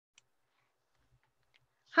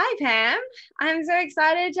Hi, Pam. I'm so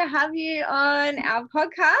excited to have you on our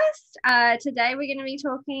podcast. Today, we're going to be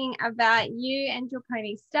talking about you and your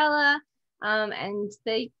pony Stella, and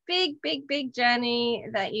the big journey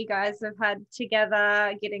that you guys have had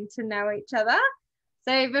together, getting to know each other.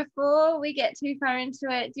 So, before we get too far into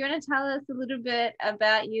it, do you want to tell us a little bit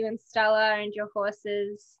about you and Stella and your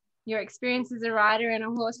horses, your experience as a rider and a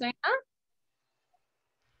horse owner?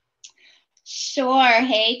 Sure.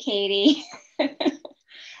 Hey, Katie.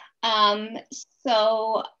 Um,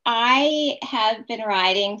 so I have been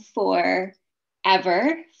riding for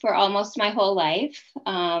almost my whole life.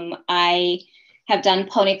 I have done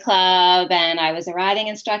pony club and I was a riding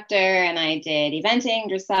instructor and I did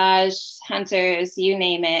eventing, dressage, hunters, you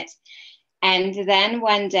name it. And then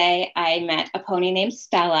one day I met a pony named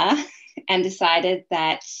Stella and decided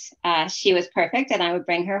that she was perfect and I would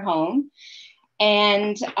bring her home.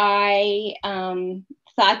 And I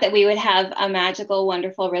thought that we would have a magical,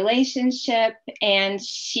 wonderful relationship. And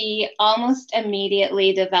she almost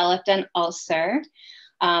immediately developed an ulcer,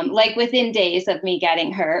 like within days of me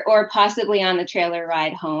getting her, or possibly on the trailer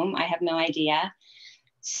ride home. I have no idea.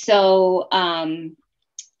 So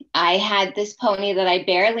I had this pony that I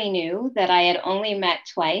barely knew, that I had only met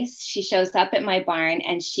twice. She shows up at my barn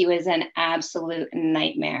and she was an absolute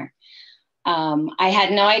nightmare. I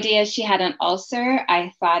had no idea she had an ulcer.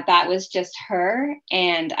 I thought that was just her.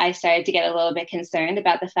 And I started to get a little bit concerned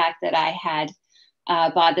about the fact that I had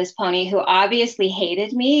bought this pony who obviously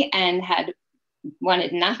hated me and had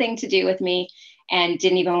wanted nothing to do with me and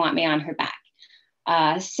didn't even want me on her back.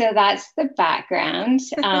 So that's the background.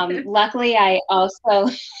 Luckily, I also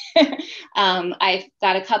I've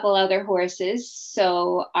got a couple other horses,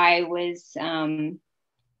 so I was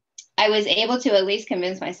able to at least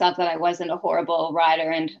convince myself that I wasn't a horrible rider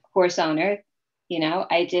and horse owner. You know,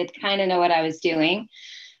 I did kind of know what I was doing.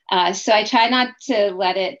 So I tried not to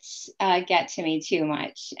let it get to me too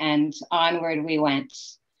much. And onward we went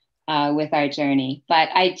with our journey. But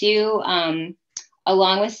I do,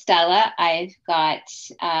 along with Stella, I've got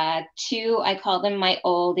two, I call them my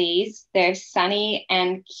oldies. They're Sunny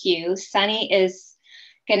and Q. Sunny is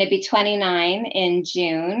going to be 29 in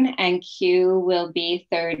June, and Q will be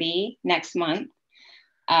 30 next month.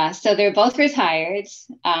 So they're both retired.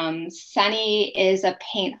 Sunny is a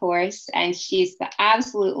paint horse, and she's the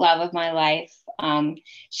absolute love of my life.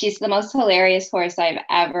 She's the most hilarious horse I've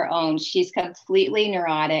ever owned. She's completely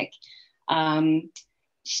neurotic.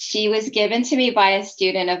 She was given to me by a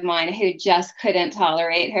student of mine who just couldn't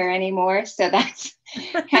tolerate her anymore. So that's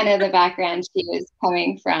kind of the background she was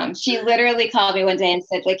coming from. She literally called me one day and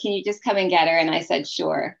said, like, can you just come and get her? And I said,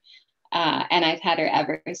 sure. And I've had her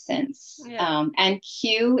ever since. Yeah. And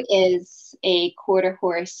Q is a quarter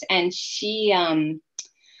horse, and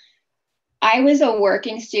I was a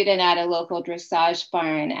working student at a local dressage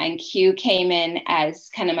barn, and Q came in as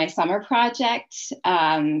kind of my summer project.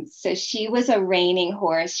 So she was a reining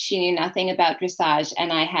horse. She knew nothing about dressage,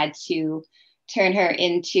 and I had to turn her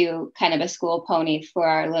into kind of a school pony for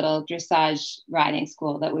our little dressage riding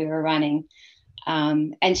school that we were running.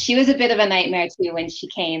 And she was a bit of a nightmare too when she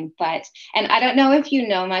came. And I don't know if you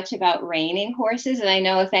know much about reining horses. And I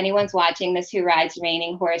know if anyone's watching this who rides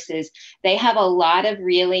reining horses, they have a lot of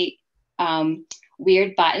really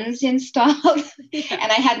weird buttons installed. Yeah.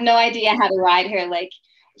 And I had no idea how to ride her. Like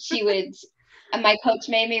my coach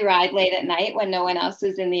made me ride late at night when no one else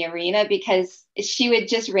was in the arena, because she would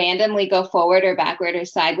just randomly go forward or backward or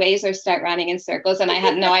sideways or start running in circles. And I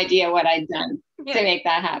had no idea what I'd done to make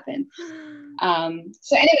that happen.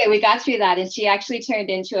 So anyway, we got through that, and she actually turned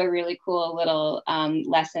into a really cool little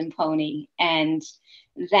lesson pony. And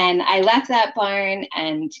then I left that barn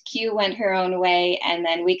and Q went her own way. And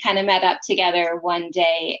then we kind of met up together one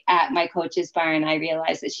day at my coach's barn. I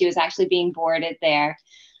realized that she was actually being boarded there.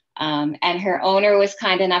 And her owner was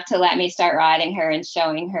kind enough to let me start riding her and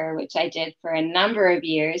showing her, which I did for a number of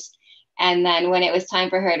years. And then when it was time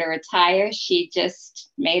for her to retire, she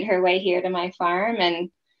just made her way here to my farm,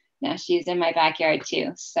 and now she's in my backyard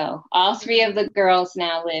too. So all three of the girls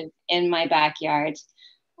now live in my backyard,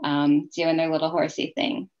 doing their little horsey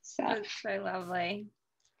thing. So That's so lovely.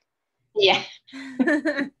 Yeah.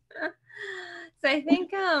 So I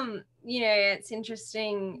think it's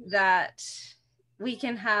interesting that we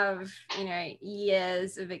can have,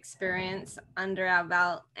 years of experience under our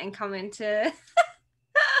belt and come into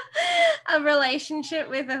a relationship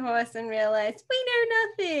with a horse and realize we know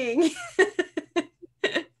nothing.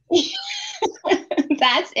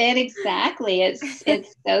 That's it, exactly.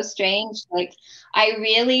 It's so strange. Like I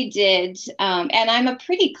really did, and I'm a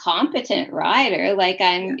pretty competent rider. Like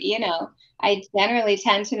I generally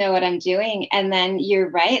tend to know what I'm doing. And then you're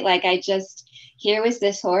right. Like here was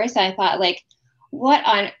this horse. I thought, like, what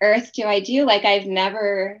on earth do I do? Like, I've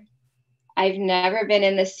never been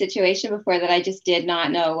in this situation before that I just did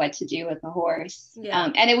not know what to do with a horse. Yeah.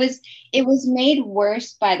 And it was made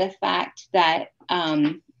worse by the fact that,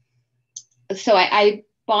 so I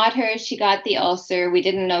bought her, she got the ulcer. We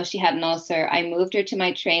didn't know she had an ulcer. I moved her to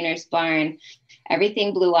my trainer's barn.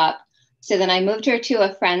 Everything blew up. So then I moved her to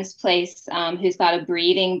a friend's place, who's got a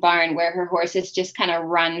breeding barn where her horses just kind of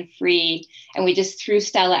run free. And we just threw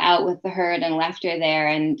Stella out with the herd and left her there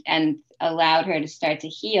and allowed her to start to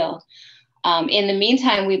heal. In the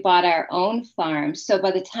meantime, we bought our own farm. So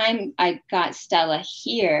by the time I got Stella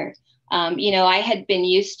here, I had been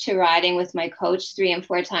used to riding with my coach 3 and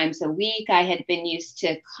 4 times a week. I had been used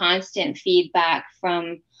to constant feedback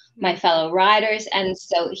from my fellow riders. And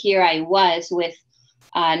so here I was with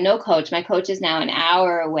no coach. My coach is now an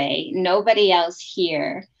hour away, nobody else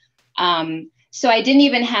here. So I didn't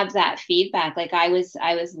even have that feedback. Like I was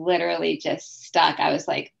literally just stuck. I was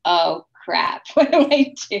like, oh crap, what do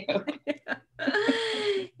I do?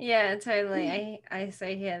 Yeah, totally. I so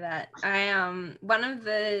hear that. One of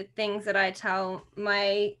the things that I tell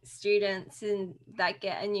my students that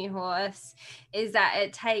get a new horse is that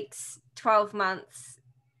it takes 12 months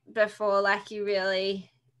before like you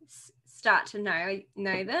really start to know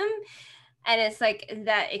them. And it's like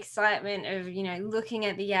that excitement of, looking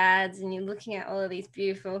at the ads and you're looking at all of these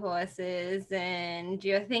beautiful horses and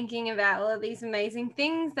you're thinking about all of these amazing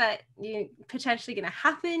things that you potentially going to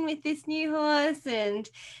happen with this new horse and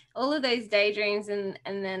all of those daydreams and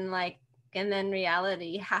then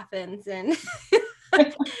reality happens and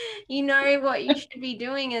you know what you should be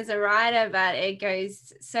doing as a rider, but it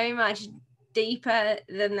goes so much deeper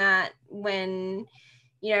than that when,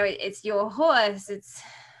 it's your horse. It's,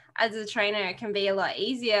 as a trainer, it can be a lot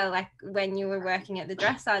easier, like when you were working at the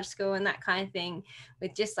dressage school and that kind of thing,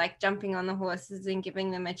 with just like jumping on the horses and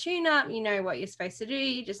giving them a tune up. You know what you're supposed to do,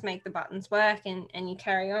 you just make the buttons work and you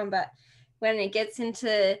carry on. But when it gets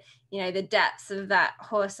into, the depths of that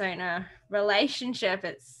horse owner relationship,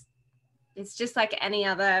 it's just like any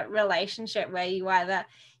other relationship where you either,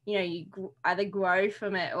 you either grow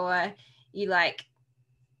from it or you like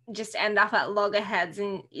just end up at loggerheads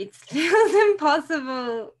and it feels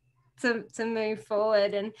impossible to move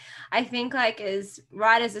forward. And I think like as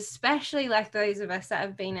riders, especially like those of us that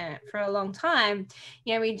have been in it for a long time,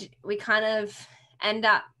 we kind of end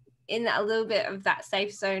up in a little bit of that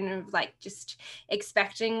safe zone of like just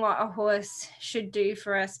expecting what a horse should do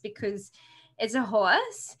for us because it's a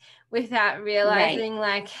horse, without realizing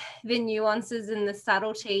like the nuances and the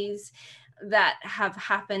subtleties that have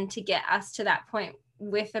happened to get us to that point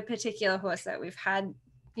with a particular horse that we've had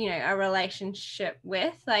a relationship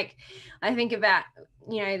with. Like I think about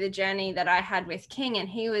the journey that I had with King, and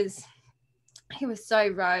he was so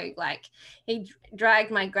rogue. Like he dragged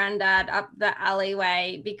my granddad up the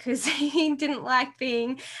alleyway because he didn't like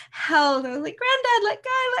being held. I was like, granddad,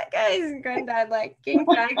 let go. And granddad like getting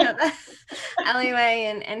dragged up the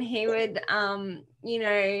alleyway and he would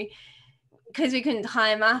because we couldn't tie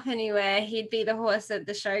him up anywhere, he'd be the horse at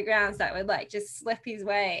the showgrounds that would like just slip his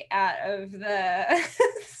way out of the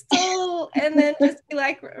stall and then just be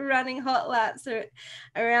like running hot laps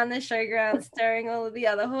around the showgrounds, stirring all of the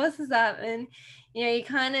other horses up. And you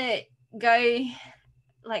kind of go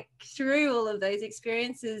like through all of those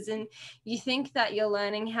experiences and you think that you're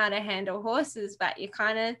learning how to handle horses, but you're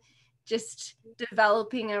kind of just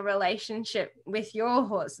developing a relationship with your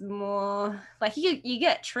horse more. Like you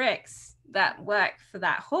get tricks that work for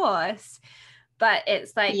that horse, but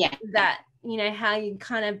it's like that how you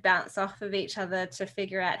kind of bounce off of each other to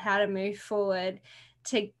figure out how to move forward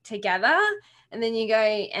together. And then you go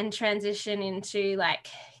and transition into like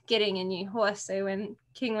getting a new horse. So when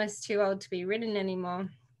King was too old to be ridden anymore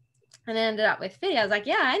and I ended up with Fitty, I was like,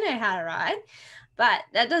 yeah, I know how to ride. But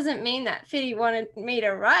that doesn't mean that Fitty wanted me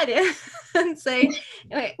to ride him. And so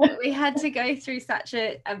we had to go through such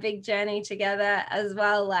a big journey together as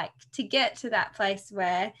well, like to get to that place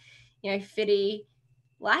where, Fitty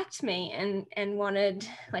liked me and wanted,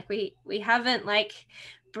 like we haven't like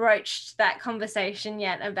broached that conversation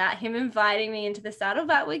yet about him inviting me into the saddle,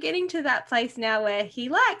 but we're getting to that place now where he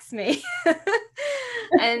likes me.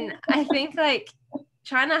 And I think like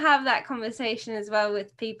trying to have that conversation as well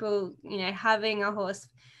with people, having a horse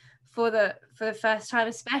for the first time,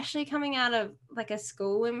 especially coming out of like a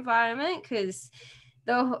school environment, because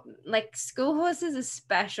the like school horses are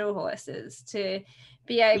special horses to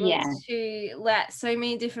be able to let so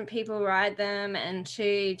many different people ride them and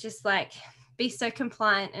to just like be so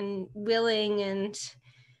compliant and willing and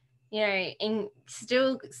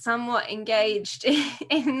still somewhat engaged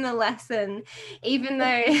in the lesson, even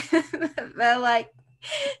though they're like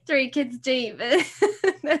 3 kids deep.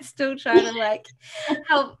 They're still trying to like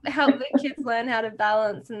help the kids learn how to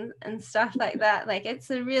balance and stuff like that. Like, it's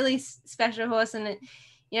a really special horse, and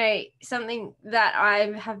something that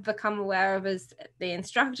I have become aware of as the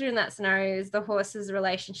instructor in that scenario is the horse's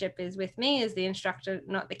relationship is with me as the instructor,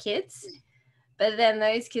 not the kids. But then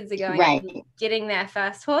those kids are going right. getting their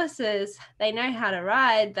first horses. They know how to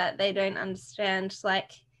ride, but they don't understand like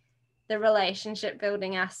the relationship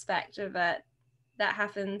building aspect of it that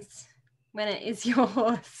happens when it is your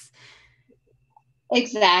horse.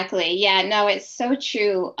 Exactly. Yeah, no, it's so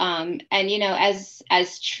true. And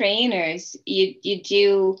as trainers, you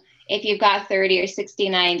do, if you've got 30 or 60,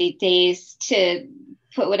 90 days to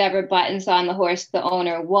put whatever buttons on the horse the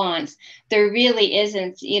owner wants, there really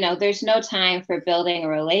isn't, there's no time for building a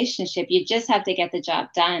relationship. You just have to get the job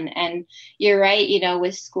done. And you're right,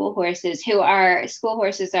 with school horses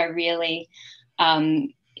are really,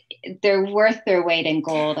 they're worth their weight in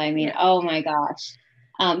gold. I mean, oh my gosh.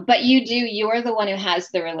 But you're the one who has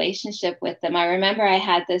the relationship with them. I remember I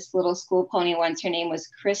had this little school pony once. Her name was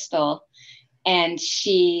Crystal. And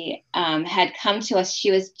she had come to us.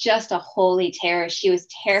 She was just a holy terror. She was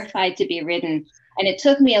terrified to be ridden. And it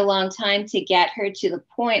took me a long time to get her to the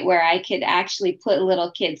point where I could actually put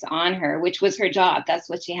little kids on her, which was her job. That's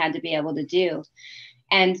what she had to be able to do.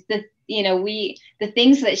 And the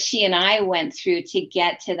things that she and I went through to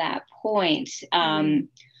get to that point,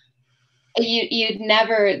 you'd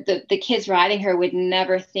never, the kids riding her would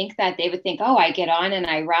never think that. They would think, oh, I get on and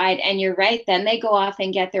I ride. And you're right. Then they go off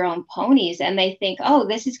and get their own ponies and they think, oh,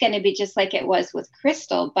 this is going to be just like it was with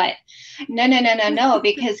Crystal. But no,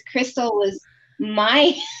 because Crystal was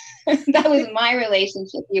that was my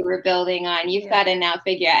relationship you were building on. You've got to now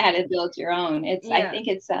figure out how to build your own. I think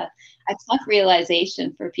it's a tough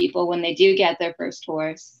realization for people when they do get their first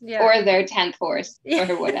horse or their 10th horse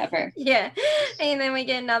or whatever. And then we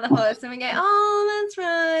get another horse and we go, oh, that's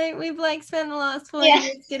right, we've like spent the last 4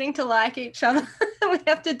 years getting to like each other. We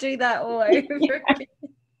have to do that all over again.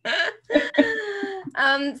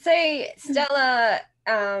 So Stella,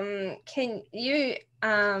 can you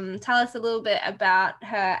tell us a little bit about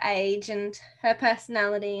her age and her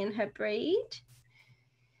personality and her breed?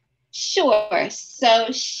 Sure. So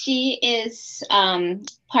she is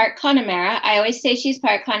part Connemara. I always say she's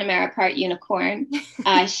part Connemara, part unicorn.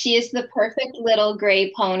 She is the perfect little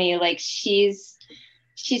gray pony. Like she's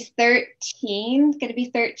 13, going to be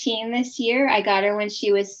 13 this year. I got her when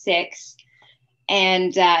she was 6.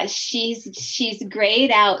 And she's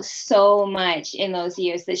grayed out so much in those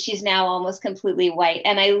years that she's now almost completely white.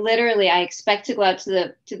 And I expect to go out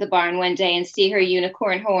to the barn one day and see her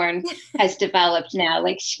unicorn horn has developed now.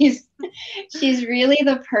 Like she's really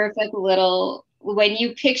the perfect little, when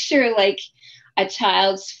you picture like a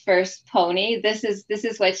child's first pony, this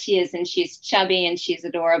is what she is. And she's chubby and she's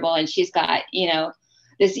adorable. And she's got,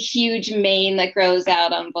 this huge mane that grows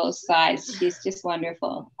out on both sides. She's just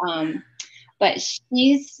wonderful. But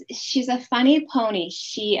she's a funny pony.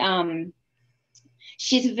 She's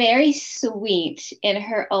very sweet in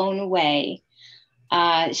her own way.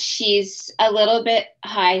 She's a little bit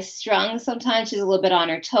high strung sometimes. She's a little bit on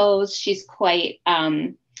her toes. She's quite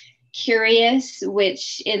curious,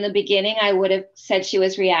 which in the beginning I would have said she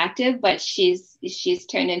was reactive, but she's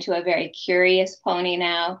turned into a very curious pony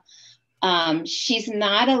now. She's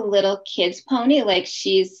not a little kid's pony. Like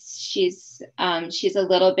she's a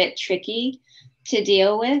little bit tricky to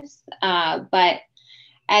deal with, but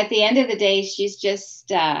at the end of the day, she's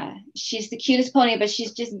just she's the cutest pony, but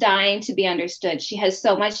she's just dying to be understood. She has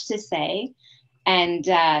so much to say, and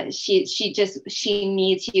she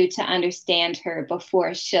needs you to understand her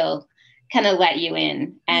before she'll kind of let you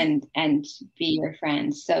in and be your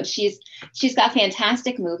friend. So she's got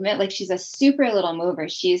fantastic movement. Like she's a super little mover.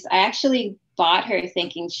 I actually bought her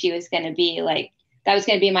thinking she was going to be like, that was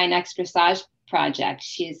going to be my next dressage project.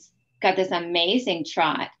 She's got this amazing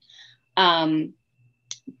trot.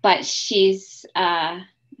 But she's, I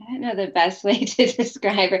don't know the best way to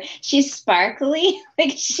describe her. She's sparkly.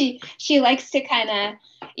 Like she likes to kind of,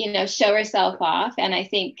 show herself off. And I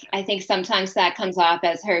think sometimes that comes off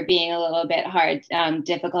as her being a little bit hard,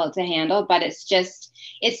 difficult to handle, but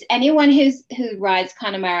it's anyone who rides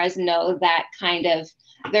Connemara's know that kind of,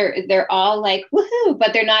 they're all like, woohoo,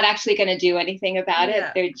 but they're not actually going to do anything about it.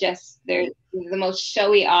 They're the most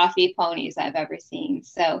showy offy ponies I've ever seen.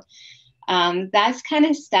 So, that's kind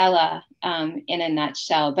of Stella in a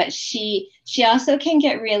nutshell, but she also can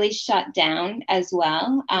get really shut down as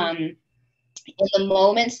well. In the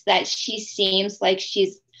moments that she seems like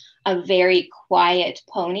she's a very quiet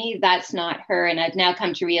pony. That's not her. And I've now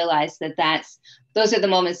come to realize that those are the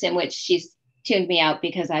moments in which she's tuned me out,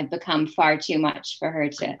 because I've become far too much for her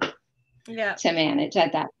to manage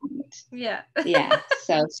at that point.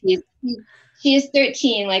 So she is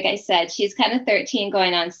 13. Like I said, she's kind of 13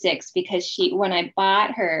 going on 6, because when I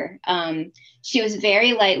bought her, she was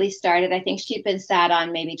very lightly started. I think she'd been sat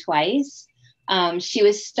on maybe twice. She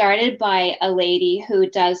was started by a lady who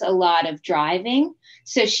does a lot of driving.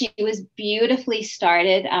 So she was beautifully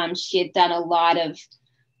started. She had done a lot of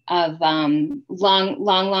long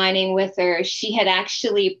lining with her. She had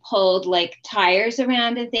actually pulled like tires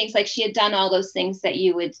around and things. Like, she had done all those things that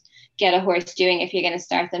you would get a horse doing if you're going to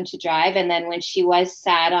start them to drive. And then when she was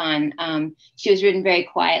sat on, she was ridden very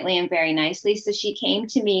quietly and very nicely. So she came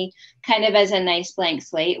to me kind of as a nice blank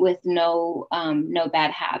slate with no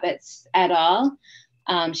bad habits at all.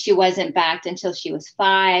 She wasn't backed until she was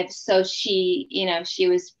 5. So she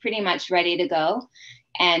was pretty much ready to go.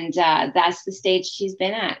 And that's the stage she's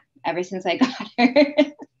been at ever since I got her.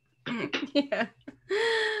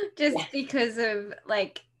 Because of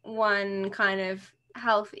like one kind of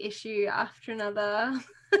health issue after another.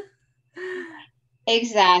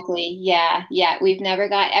 Exactly. Yeah. We've never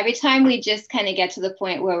every time we just kind of get to the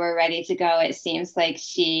point where we're ready to go, it seems like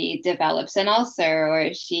she develops an ulcer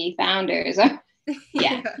or she founders. We've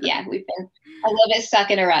been a little bit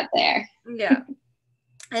stuck in a rut there.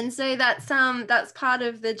 And so that's part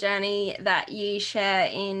of the journey that you share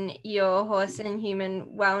in your Horse and Human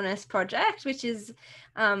Wellness project, which is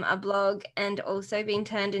a blog and also being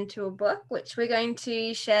turned into a book, which we're going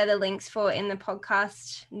to share the links for in the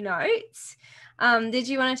podcast notes. Did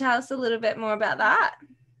you want to tell us a little bit more about that?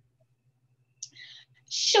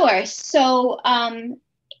 Sure. So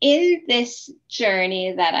in this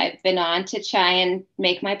journey that I've been on to try and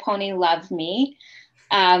make my pony love me,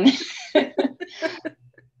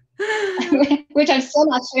 which I'm still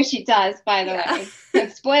not sure she does, by the way.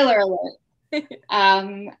 Spoiler alert.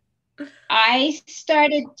 I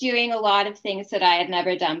started doing a lot of things that I had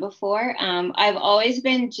never done before. I've always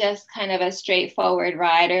been just kind of a straightforward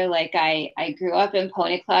rider. Like I grew up in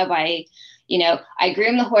Pony Club. I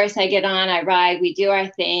groom the horse, I get on, I ride, we do our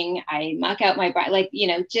thing, I muck out my bride, like,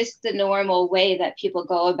 just the normal way that people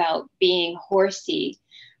go about being horsey.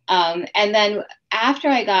 And then after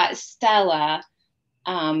I got Stella,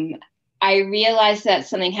 I realized that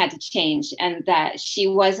something had to change, and that she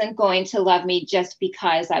wasn't going to love me just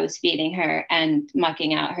because I was feeding her and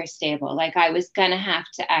mucking out her stable. Like, I was going to have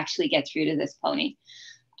to actually get through to this pony.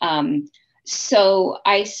 So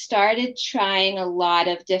I started trying a lot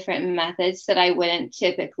of different methods that I wouldn't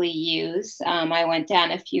typically use. I went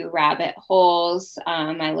down a few rabbit holes.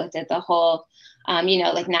 I looked at the whole,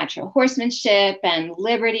 like natural horsemanship and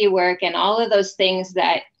liberty work and all of those things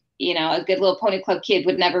that, a good little Pony Club kid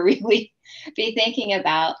would never really be thinking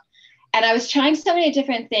about. And I was trying so many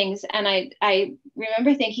different things. And I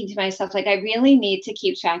remember thinking to myself, like, I really need to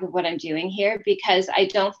keep track of what I'm doing here, because I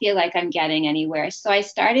don't feel like I'm getting anywhere. So I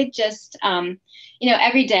started just,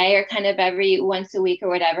 every day or kind of every once a week or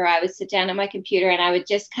whatever, I would sit down on my computer and I would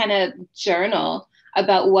just kind of journal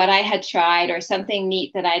about what I had tried or something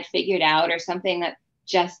neat that I'd figured out or something that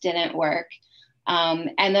just didn't work.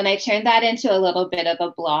 And then I turned that into a little bit of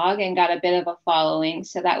a blog and got a bit of a following.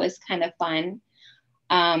 So that was kind of fun.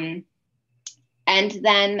 And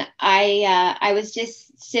then I was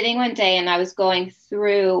just sitting one day and I was going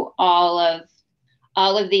through all of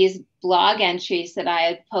these blog entries that I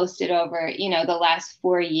had posted over, the last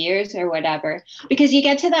 4 years or whatever, because you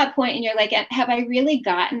get to that point and you're like, have I really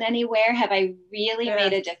gotten anywhere? Have I really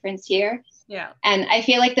made a difference here? Yeah. And I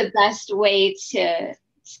feel like the best way to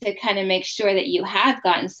kind of make sure that you have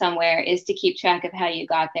gotten somewhere is to keep track of how you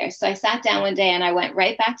got there. So I sat down one day and I went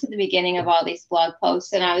right back to the beginning of all these blog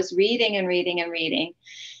posts, and I was reading and reading and reading.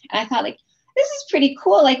 And I thought, like, this is pretty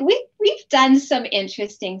cool. Like, we've done some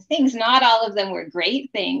interesting things. Not all of them were great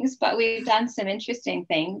things, but we've done some interesting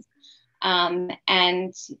things. And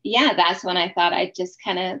that's when I thought I'd just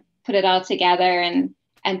kind of put it all together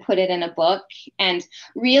and put it in a book. And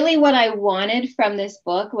really what I wanted from this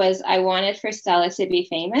book was I wanted for Stella to be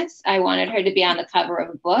famous. I wanted her to be on the cover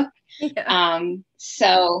of a book. Yeah.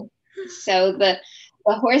 So the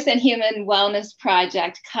Horse and Human Wellness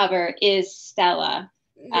Project cover is Stella.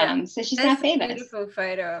 Yeah. So she's now famous. A beautiful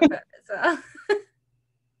photo of it as well.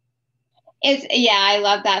 I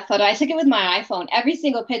love that photo. I took it with my iPhone. Every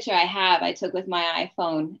single picture I have, I took with my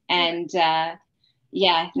iPhone. And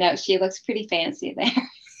she looks pretty fancy there.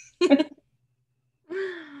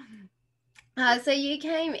 So you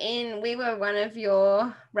came in, we were one of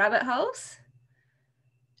your rabbit holes?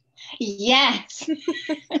 Yes.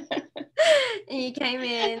 You came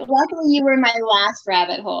in. Luckily, you were my last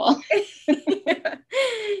rabbit hole.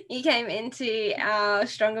 You came into our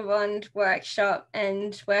Stronger Bond workshop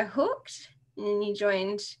and were hooked. And you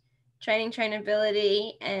joined Training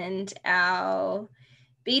Trainability and our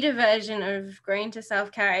beta version of Growing to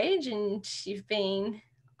Self-Carriage, and you've been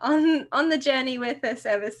on the journey with us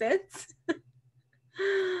ever since.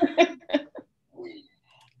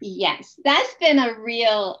 Yes, that's been a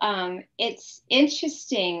real, it's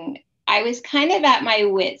interesting. I was kind of at my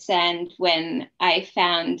wit's end when I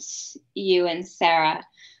found you and Sarah.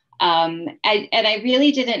 And I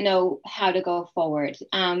really didn't know how to go forward.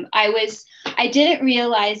 I didn't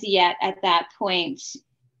realize yet at that point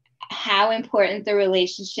how important the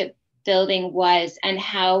relationship building was, and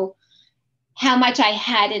how much I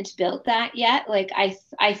hadn't built that yet. Like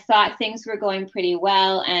I thought things were going pretty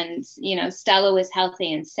well, and Stella was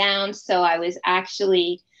healthy and sound, so I was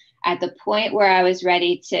actually at the point where I was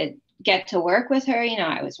ready to get to work with her.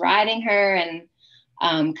 I was riding her and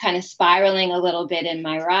kind of spiraling a little bit in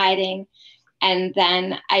my riding, and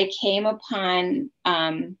then I came upon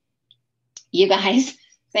you guys.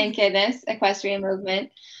 Thank goodness, Equestrian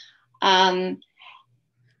Movement. And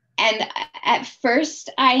at first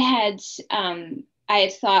I had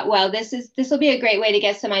thought, well, this will be a great way to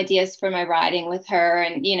get some ideas for my riding with her,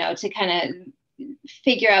 and to kind of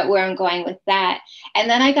figure out where I'm going with that. And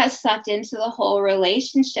then I got sucked into the whole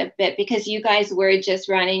relationship bit, because you guys were just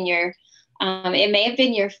running your it may have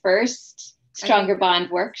been your first Stronger Bond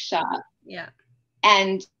workshop. Yeah.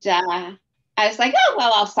 And I was like, oh,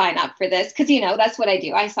 well, I'll sign up for this, because that's what I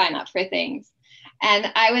do. I sign up for things.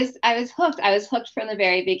 And I was hooked. I was hooked from the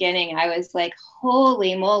very beginning. I was like,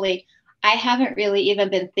 holy moly, I haven't really even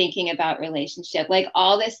been thinking about relationship. Like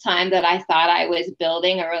all this time that I thought I was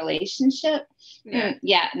building a relationship. No,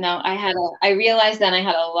 I realized then I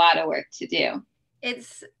had a lot of work to do.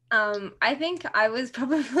 It's, I think I was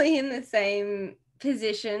probably in the same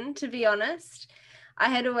position, to be honest. I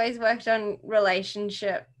had always worked on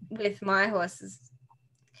relationship with my horses.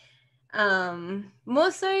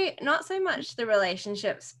 More so, not so much the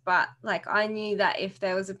relationships, but like I knew that if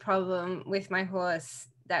there was a problem with my horse,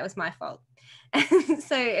 that was my fault. And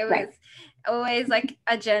so it was always like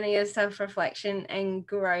a journey of self-reflection and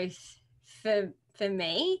growth for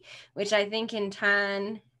me, which I think in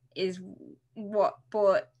turn is what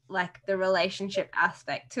brought like the relationship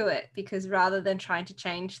aspect to it, because rather than trying to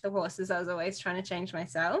change the horses, I was always trying to change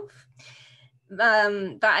myself.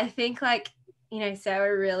 But I think like,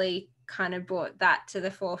 Sarah really kind of brought that to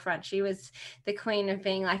the forefront. She was the queen of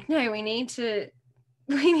being like, no, we need to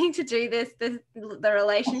do this. The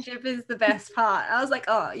relationship is the best part. I was like,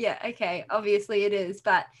 oh yeah, okay, obviously it is,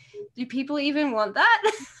 but do people even want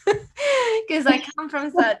that? Because I come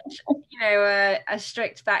from such a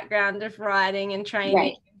strict background of riding and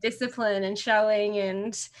training, discipline and showing,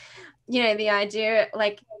 and the idea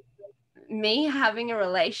like me having a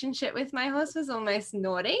relationship with my horse was almost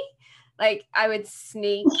naughty. Like I would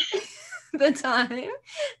sneak the time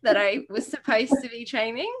that I was supposed to be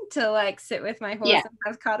training to like sit with my horse and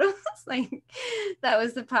have cuddles. Like that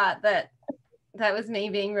was the part that was me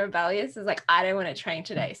being rebellious. Is like, I don't want to train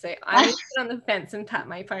today, so I'm going to sit on the fence and pat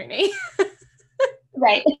my pony.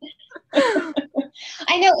 Right.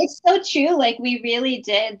 I know, it's so true. Like we really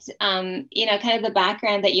did, kind of the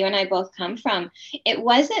background that you and I both come from. It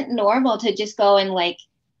wasn't normal to just go and like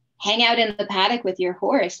hang out in the paddock with your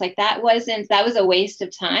horse. Like that was a waste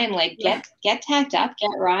of time. Like get tacked up,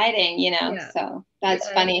 get riding, so that's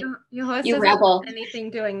funny. Your horse you doesn't rebel.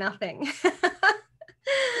 Anything doing nothing.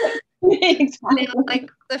 Exactly.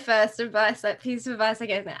 Like the first advice, that piece of advice I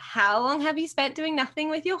gave them, how long have you spent doing nothing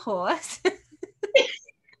with your horse?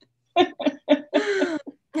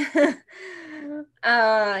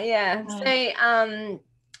 Yeah. So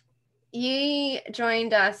you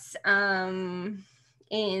joined us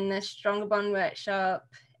in the Stronger Bond workshop,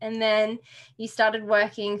 and then you started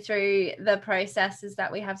working through the processes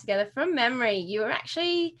that we have together. From memory, you were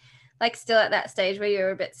actually like still at that stage where you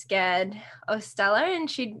were a bit scared of Stella and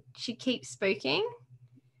she'd keep spooking.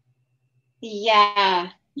 Yeah,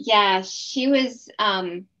 she was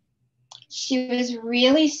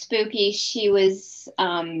really spooky. She was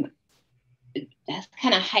kind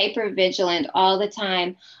of hyper vigilant all the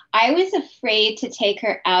time. I was afraid to take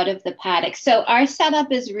her out of the paddock. So our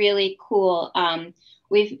setup is really cool.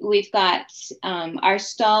 We've got our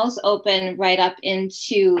stalls open right up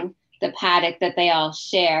into the paddock that they all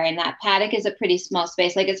share, and that paddock is a pretty small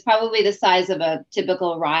space. Like it's probably the size of a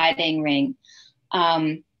typical riding ring.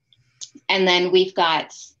 And then we've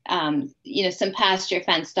got some pasture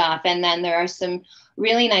fenced off. And then there are some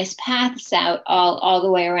really nice paths out all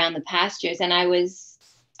the way around the pastures. And I was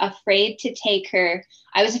afraid to take her.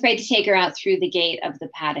 I was afraid to take her out through the gate of the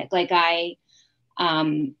paddock. Like I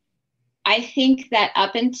think that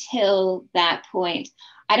up until that point,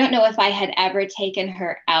 I don't know if I had ever taken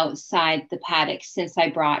her outside the paddock since I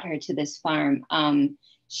brought her to this farm.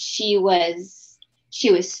 She was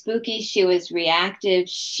spooky. She was reactive.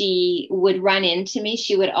 She would run into me.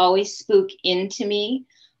 She would always spook into me.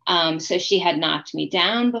 So she had knocked me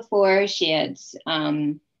down before. She had,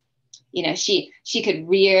 she could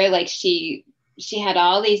rear, like she had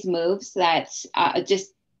all these moves that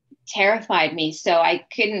just terrified me. So I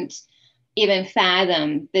couldn't even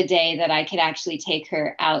fathom the day that I could actually take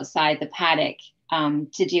her outside the paddock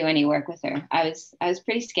to do any work with her. I was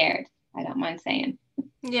pretty scared. I don't mind saying.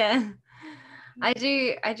 Yeah. I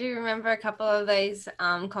do remember a couple of those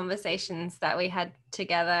conversations that we had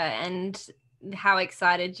together, and how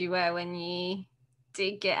excited you were when you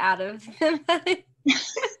did get out of them.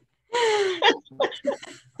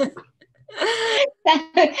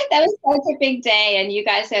 That was such a big day, and you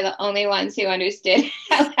guys are the only ones who understood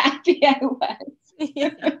how happy I was.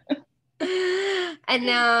 Yeah. And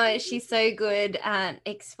now she's so good at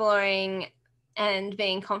exploring and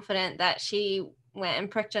being confident that she went and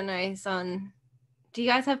pricked her nose on. Do you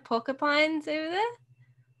guys have porcupines over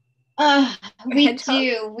there? We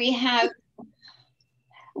do. We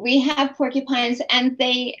have porcupines, and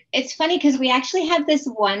it's funny because we actually have this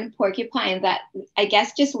one porcupine that I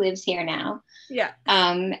guess just lives here now. Yeah.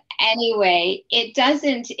 Anyway,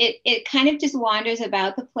 it kind of just wanders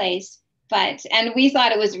about the place, and we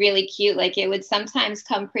thought it was really cute. Like it would sometimes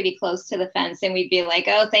come pretty close to the fence, and we'd be like,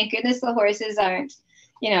 oh, thank goodness the horses aren't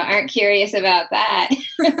curious about that.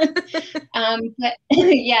 But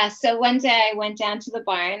yeah, so one day I went down to the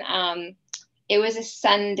barn. It was a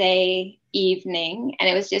Sunday evening, and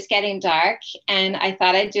it was just getting dark, and I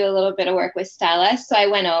thought I'd do a little bit of work with Stella. So I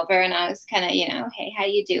went over, and I was kind of, hey, how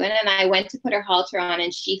you doing? And I went to put her halter on,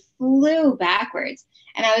 and she flew backwards.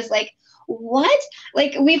 And I was like, what?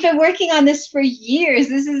 Like, we've been working on this for years.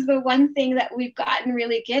 This is the one thing that we've gotten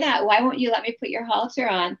really good at. Why won't you let me put your halter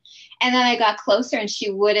on? And then I got closer, and she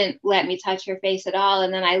wouldn't let me touch her face at all.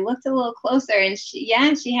 And then I looked a little closer, and she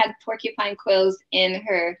had porcupine quills in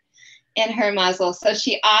her muzzle. So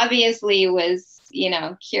she obviously was,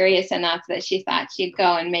 curious enough that she thought she'd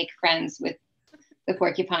go and make friends with the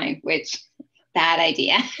porcupine, which bad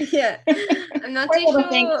idea. Yeah. I'm not too sure.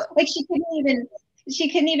 Thing. Like she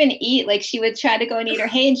couldn't even eat. Like she would try to go and eat her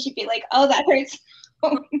hay, and she'd be like, oh, that hurts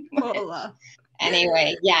so much.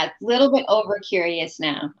 Anyway, yeah, a little bit over curious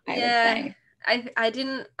now, I would say. I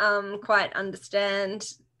didn't quite understand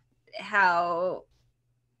how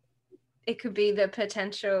it could be the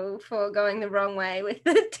potential for going the wrong way with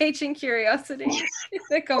the teaching curiosity,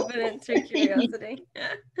 the confidence through curiosity.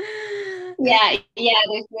 Yeah,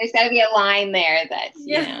 there's got to be a line there that's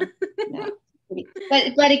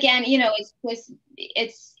but again,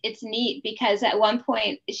 it's neat because at one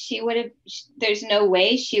point there's no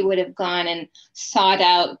way she would have gone and sought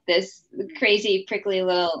out this crazy prickly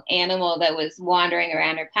little animal that was wandering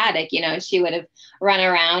around her paddock. She would have run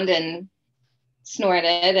around and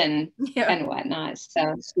snorted and whatnot.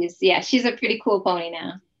 So she's a pretty cool pony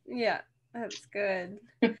now. Yeah, that's good.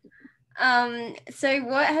 So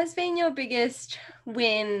what has been your biggest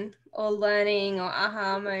win or learning or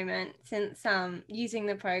aha moment since using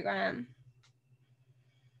the program?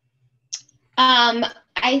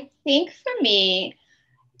 I think for me,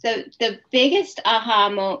 the biggest aha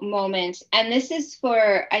moment, and this is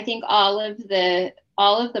for I think all of the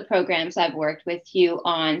programs I've worked with you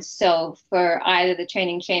on. So for either the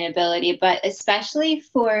training trainability, but especially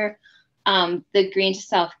for the green to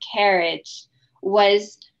self carriage,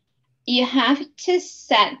 was you have to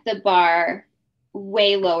set the bar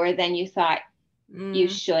way lower than you thought you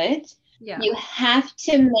should. Yeah. You have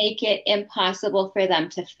to make it impossible for them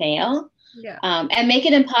to fail. Yeah. And make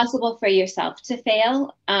it impossible for yourself to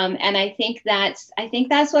fail. And I think that's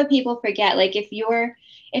what people forget. Like if you're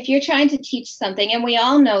trying to teach something, and we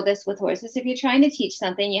all know this with horses, if you're trying to teach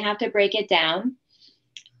something, you have to break it down.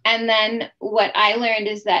 And then what I learned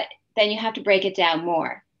is that then you have to break it down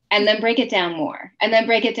more, and then break it down more, and then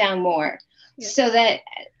break it down more. Yeah. So that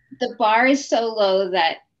the bar is so low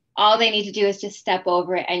that all they need to do is just step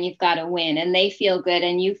over it, and you've got to win, and they feel good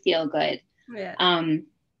and you feel good. Yeah.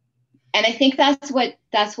 And I think that's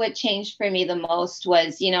what changed for me the most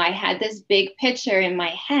was, I had this big picture in my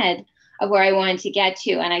head of where I wanted to get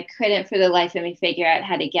to, and I couldn't for the life of me figure out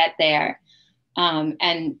how to get there.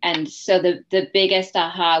 And so the biggest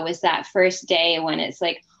aha was that first day when it's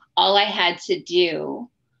like all I had to do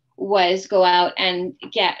was go out and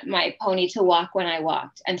get my pony to walk when I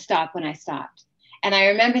walked and stop when I stopped. And I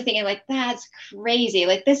remember thinking, like, that's crazy.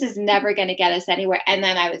 Like, this is never going to get us anywhere. And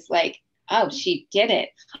then I was like, oh, she did it.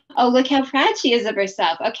 Oh, look how proud she is of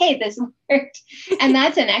herself. Okay, this worked. And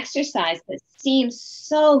that's an exercise that seems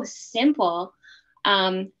so simple.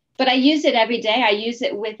 But I use it every day. I use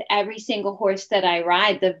it with every single horse that I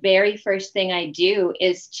ride. The very first thing I do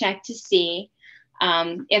is check to see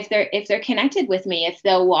if they're connected with me, if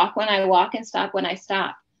they'll walk when I walk and stop when I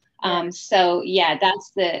stop. So yeah,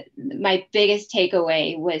 that's my biggest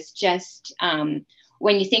takeaway was just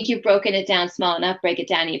when you think you've broken it down small enough, break it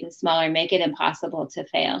down even smaller, make it impossible to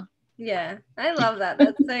fail. Yeah, I love that.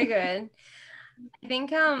 That's so good. I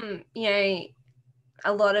think, you know,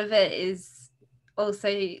 a lot of it is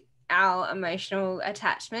also our emotional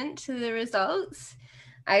attachment to the results.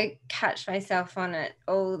 I catch myself on it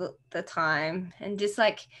all the time, and just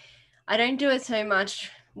like, I don't do it so much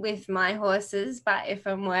with my horses, but if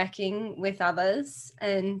I'm working with others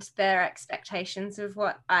and their expectations of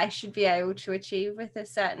what I should be able to achieve with a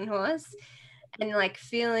certain horse, and like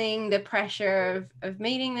feeling the pressure of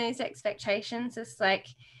meeting those expectations, it's like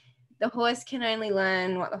the horse can only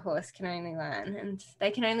learn what the horse can only learn, and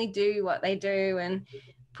they can only do what they do, and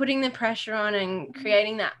putting the pressure on and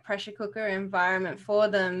creating that pressure cooker environment for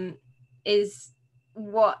them is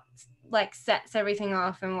what like sets everything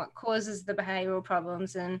off and what causes the behavioral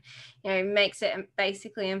problems, and you know, makes it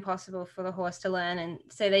basically impossible for the horse to learn. And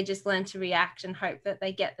so they just learn to react and hope that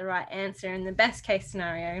they get the right answer in the best case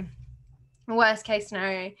scenario. Worst case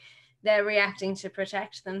scenario, they're reacting to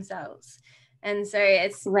protect themselves. And so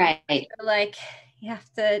it's right, like you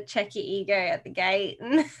have to check your ego at the gate,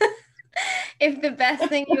 and if the best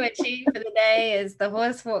thing you achieve for the day is the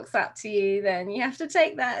horse walks up to you, then you have to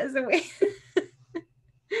take that as a win.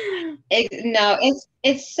 No,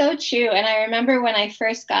 it's so true. And I remember when I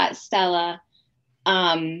first got Stella,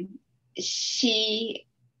 she,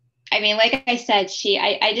 I mean, like I said,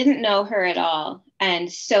 I didn't know her at all.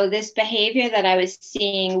 And so this behavior that I was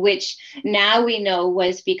seeing, which now we know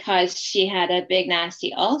was because she had a big,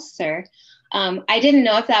 nasty ulcer, I didn't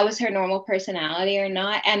know if that was her normal personality or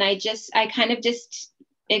not. And I kind of just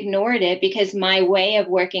ignored it, because my way of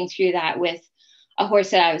working through that with a horse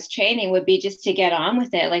that I was training would be just to get on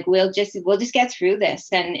with it. Like, we'll just get through this,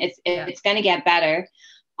 and it's going to get better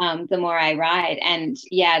the more I ride. And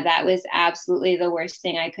yeah, that was absolutely the worst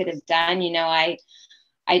thing I could have done. You know, I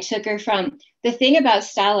took her from, the thing about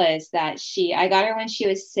Stella is that I got her when she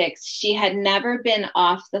was 6. She had never been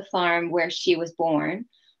off the farm where she was born.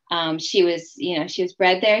 She was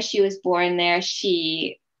bred there. She was born there.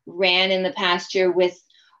 She ran in the pasture with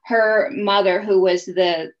her mother, who was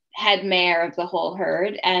the head mare of the whole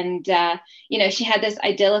herd. And, she had this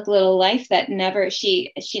idyllic little life that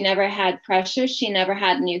she never had pressure. She never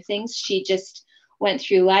had new things. She just went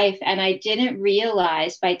through life. And I didn't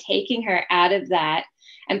realize, by taking her out of that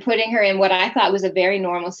and putting her in what I thought was a very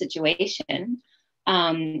normal situation,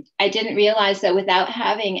 I didn't realize that without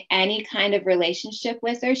having any kind of relationship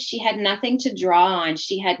with her, she had nothing to draw on.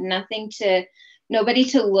 She had nobody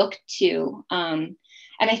to look to. And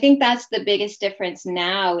I think that's the biggest difference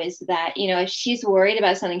now, is that, if she's worried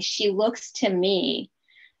about something, she looks to me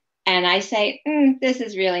and I say, this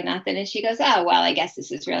is really nothing. And she goes, oh, well, I guess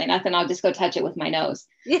this is really nothing. I'll just go touch it with my nose.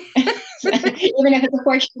 Even if it's a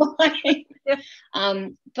porcupine.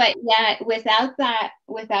 But yeah, without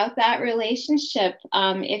that relationship,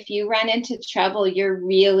 if you run into trouble, you're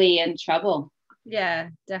really in trouble. Yeah,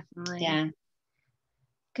 definitely. Yeah.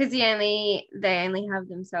 Because they only have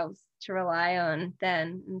themselves to rely on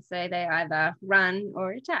then, and so they either run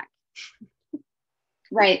or attack.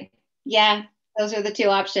 Right. Yeah, those are the two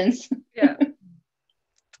options. Yeah.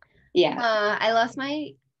 Yeah. I lost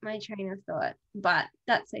my train of thought, but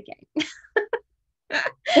that's okay.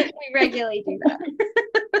 We regularly do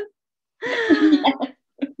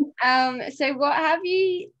that. So what have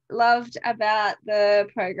you loved about the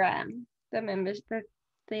program, the membership?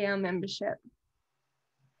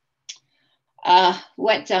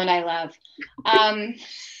 What don't I love?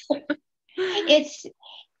 It's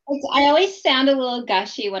I always sound a little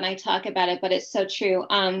gushy when I talk about it, but it's so true.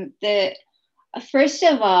 First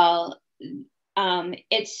of all,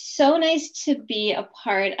 it's so nice to be a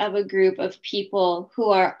part of a group of people who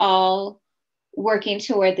are all working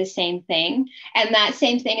toward the same thing. And that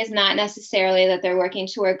same thing is not necessarily that they're working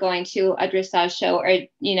toward going to a dressage show or,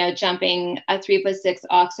 jumping a 3'6"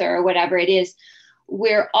 oxer or whatever it is.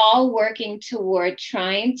 We're all working toward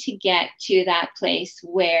trying to get to that place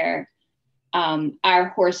where our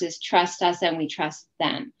horses trust us and we trust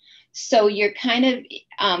them. So you're kind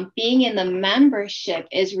of being in the membership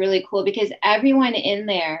is really cool because everyone in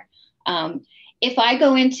there, if I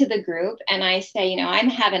go into the group and I say, you know, I'm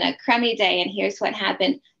having a crummy day and here's what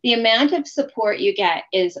happened, the amount of support you get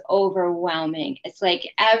is overwhelming. It's like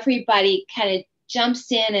everybody kind of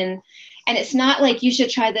jumps in, and it's not like you should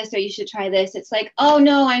try this or you should try this. It's like, oh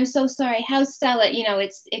no, I'm so sorry. How's Stella? You know,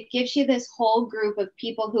 it gives you this whole group of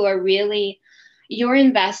people who are really, you're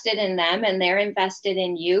invested in them and they're invested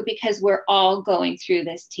in you because we're all going through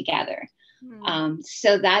this together.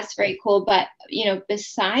 So that's very cool. But, you know,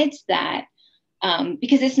 besides that,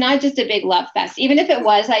 because it's not just a big love fest. Even if it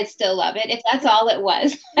was, I'd still love it. If that's all it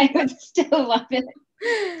was, I would still love it.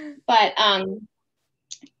 But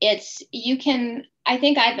it's, you can, I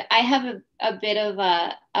think I have a bit of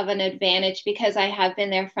an advantage because I have been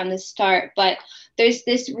there from the start, but there's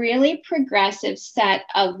this really progressive set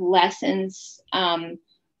of lessons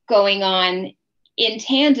going on in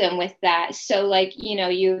tandem with that. So like, you know,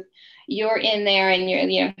 you're in there and you're,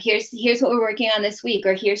 you know, here's what we're working on this week,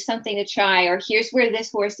 or here's something to try, or here's where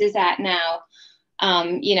this horse is at now.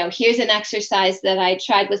 You know, here's an exercise that I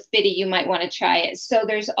tried with Biddy, you might want to try it. So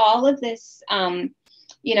there's all of this,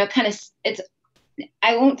 you know, kind of, it's,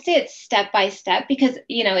 I won't say it's step by step because,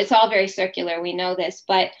 you know, it's all very circular. We know this,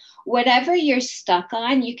 but whatever you're stuck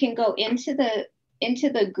on, you can go into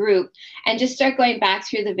the group and just start going back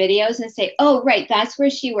through the videos and say, oh, right, that's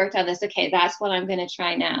where she worked on this. Okay, that's what I'm going to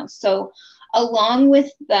try now. So along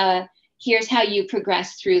with here's how you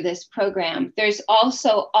progress through this program, there's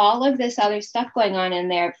also all of this other stuff going on in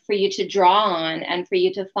there for you to draw on and for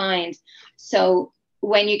you to find. So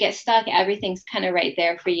when you get stuck, everything's kind of right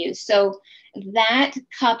there for you. So that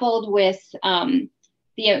coupled with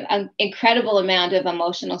the incredible amount of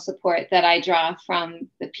emotional support that I draw from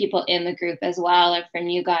the people in the group as well, and from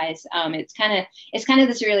you guys, it's kind of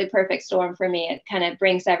this really perfect storm for me. It kind of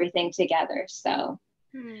brings everything together. So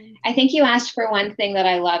I think you asked for one thing that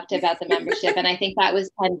I loved about the membership, and I think that was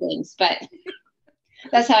 10 things, but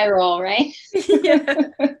that's how I roll, right? Yeah.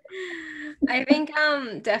 I think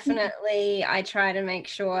definitely I try to make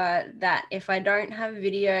sure that if I don't have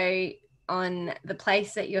video on the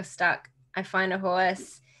place that you're stuck, I find a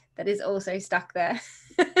horse that is also stuck there.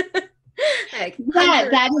 Like, yeah,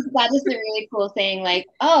 that is a really cool thing. Like,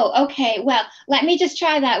 oh, okay, well, let me just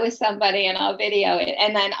try that with somebody and I'll video it.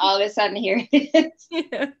 And then all of a sudden here it is.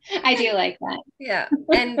 Yeah. I do like that. Yeah.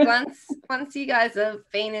 And once you guys have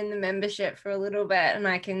been in the membership for a little bit and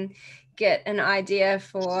I can get an idea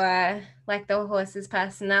for like the horse's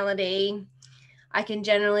personality, I can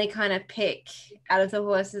generally kind of pick out of the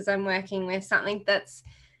horses I'm working with something that's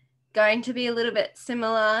going to be a little bit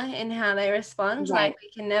similar in how they respond. Right. Like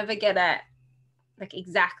we can never get at like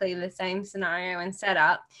exactly the same scenario and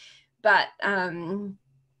setup, but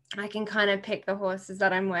I can kind of pick the horses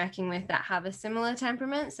that I'm working with that have a similar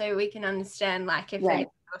temperament, so we can understand like if they have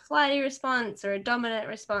a flighty response or a dominant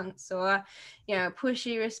response or, you know, a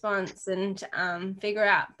pushy response, and figure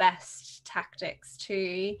out best tactics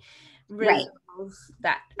to resolve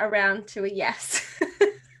that around to a yes.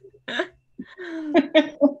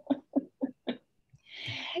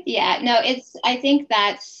 Yeah, no, I think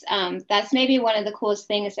that's maybe one of the coolest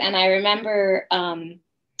things. And I remember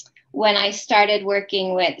when I started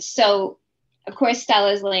working with, so of course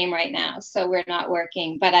Stella's lame right now, so we're not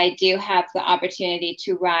working, but I do have the opportunity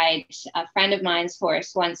to ride a friend of mine's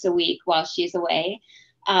horse once a week while she's away,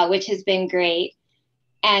 which has been great.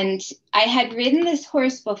 And I had ridden this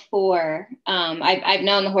horse before. I've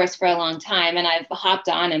known the horse for a long time, and I've hopped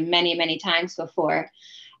on him many, many times before.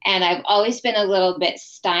 And I've always been a little bit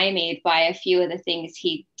stymied by a few of the things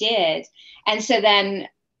he did. And so then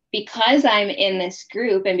because I'm in this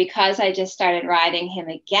group and because I just started riding him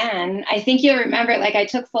again, I think you'll remember, like I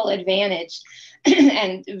took full advantage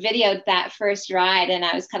and videoed that first ride. And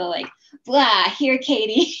I was kind of like, blah, here,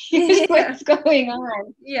 Katie, here's what's going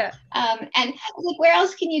on. Yeah. And like, where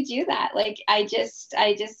else can you do that? Like, I just,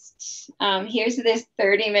 here's this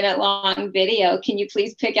 30-minute long video. Can you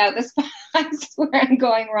please pick out the spots where I'm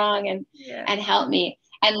going wrong and help me?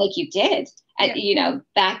 And like you did, you know,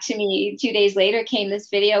 back to me 2 days later came this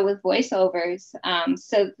video with voiceovers.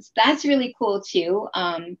 So that's really cool too.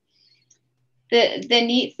 The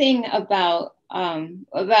neat thing about all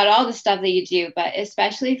the stuff that you do, but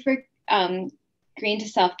especially for green to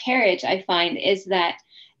self carriage, I find is that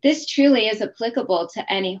this truly is applicable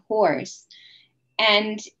to any horse.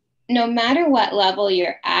 And no matter what level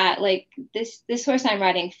you're at, like this horse I'm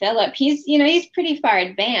riding, Philip, he's pretty far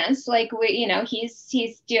advanced. Like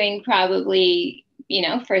he's doing probably,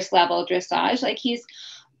 first level dressage.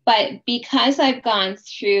 But because I've gone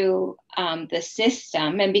through the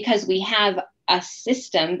system, and because we have a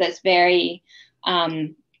system that's very,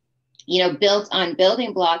 built on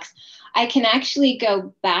building blocks, I can actually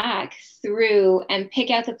go back through and pick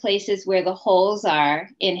out the places where the holes are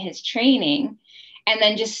in his training and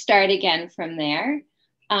then just start again from there.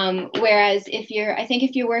 Whereas if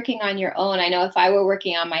you're working on your own, I know if I were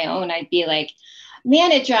working on my own, I'd be like,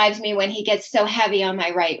 man, it drives me when he gets so heavy on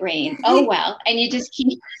my right rein. Oh, well. And you just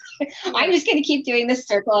keep, I'm just going to keep doing this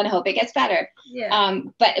circle and hope it gets better. Yeah.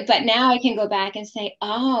 But now I can go back and say,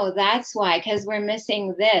 oh, that's why, because we're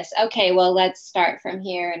missing this. Okay, well, let's start from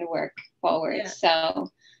here and work forward. Yeah.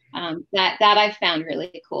 So that I've found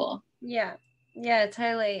really cool. Yeah. Yeah,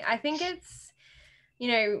 totally. I think it's,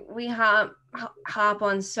 we harp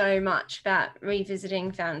on so much about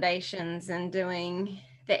revisiting foundations and doing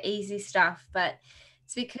the easy stuff, but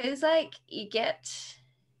it's because like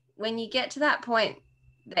when you get to that point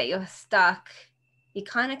that you're stuck, you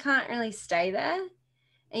kind of can't really stay there,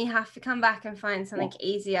 and you have to come back and find something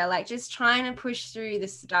easier. Like just trying to push through the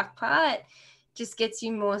stuck part just gets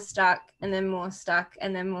you more stuck and then more stuck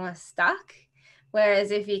and then more stuck.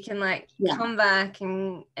 Whereas if you can come back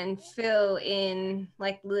and fill in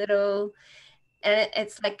like little, and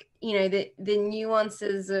it's like, the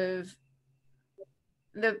nuances of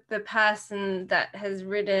the person that has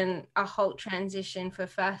ridden a halt transition for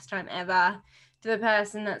first time ever to the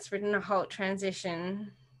person that's ridden a halt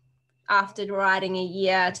transition after riding a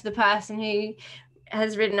year to the person who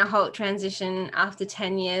has ridden a halt transition after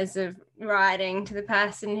 10 years of riding to the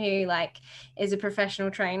person who is a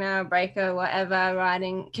professional trainer, breaker, whatever,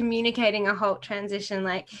 communicating a halt transition.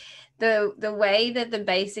 Like the way that the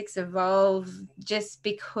basics evolve just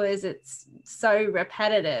because it's so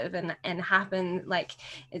repetitive and happen, like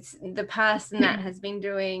it's the person that has been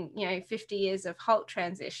doing 50 years of halt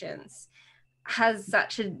transitions has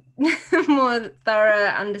such a more thorough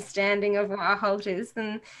understanding of what a halt is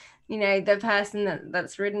than the person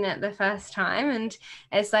that's ridden it the first time. And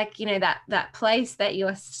it's like that place that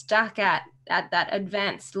you're stuck at that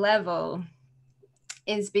advanced level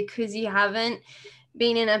is because you haven't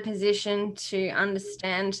been in a position to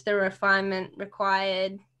understand the refinement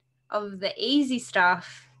required of the easy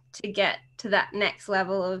stuff to get to that next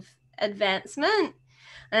level of advancement.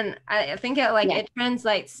 And I think it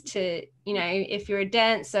translates to, if you're a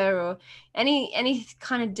dancer or any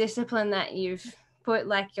kind of discipline that you've put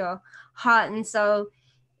like your heart and soul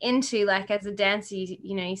into, like as a dancer,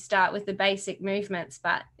 you start with the basic movements.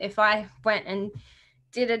 But if I went and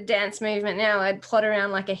did a dance movement now, I'd plot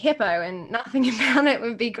around like a hippo and nothing about it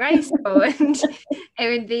would be graceful. And it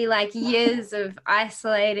would be like years of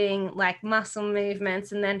isolating like muscle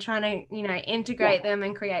movements and then trying to, integrate them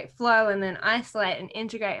and create flow, and then isolate and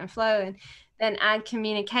integrate and flow, and then add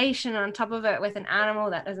communication on top of it with an animal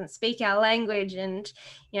that doesn't speak our language. And,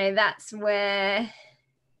 that's where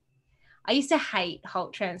I used to hate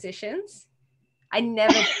halt transitions. I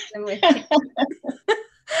never did them with kids.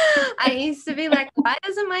 I used to be like, why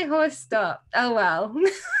doesn't my horse stop? Oh, well.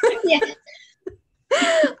 Yeah.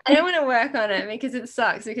 I don't want to work on it because it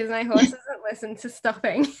sucks because my horse doesn't listen to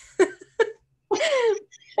stopping.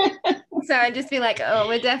 So I'd just be like, oh,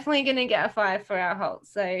 we're definitely going to get a 5 for our halt.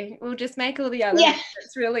 So we'll just make all the other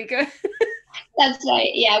it's really good. That's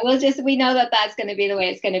right. Yeah, we know that that's going to be the way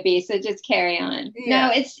it's going to be. So just carry on. Yeah.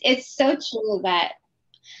 No, it's so true that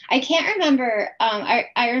I can't remember.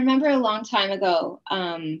 I remember a long time ago,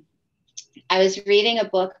 I was reading a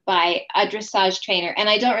book by a dressage trainer, and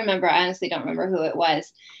I honestly don't remember who it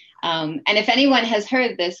was. And if anyone has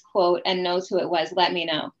heard this quote and knows who it was, let me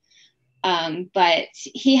know. But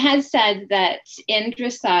he had said that in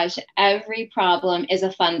dressage, every problem is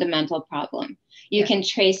a fundamental problem. You can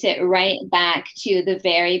trace it right back to the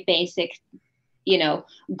very basic,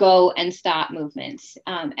 go and stop movements.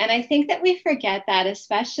 And I think that we forget that,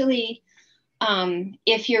 especially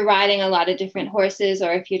if you're riding a lot of different horses,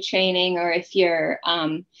 or if you're training, or if you're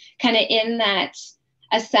kind of in that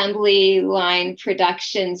assembly line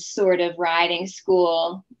production sort of riding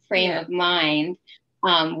school frame of mind,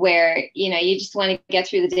 where, you just want to get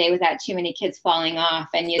through the day without too many kids falling off,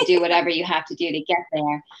 and you do whatever you have to do to get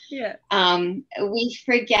there. Yeah. We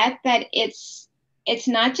forget that it's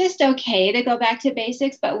not just okay to go back to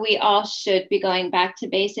basics, but we all should be going back to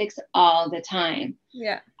basics all the time.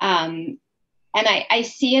 Yeah. And I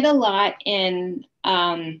see it a lot in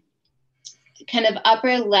kind of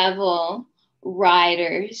upper level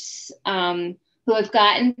riders who have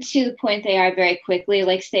gotten to the point they are very quickly.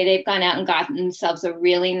 Like, say they've gone out and gotten themselves a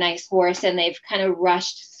really nice horse and they've kind of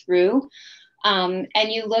rushed through. And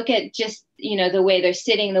you look at just, the way they're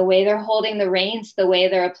sitting, the way they're holding the reins, the way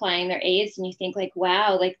they're applying their aids, and you think like,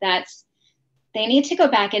 wow, like they need to go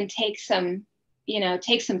back and take some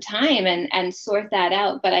take some time and sort that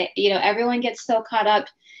out. But everyone gets so caught up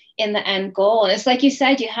in the end goal. And it's like you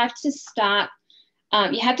said, you have to stop.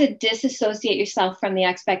 You have to disassociate yourself from the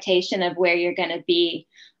expectation of where you're going to be,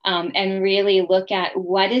 and really look at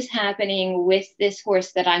what is happening with this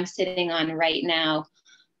horse that I'm sitting on right now.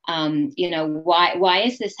 Why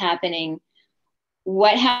is this happening?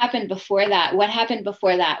 What happened before that? What happened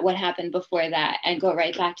before that? What happened before that? And go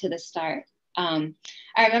right back to the start. I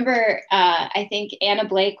remember, I think Anna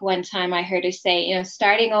Blake, one time I heard her say,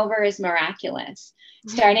 starting over is miraculous.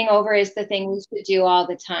 Mm-hmm. Starting over is the thing we should do all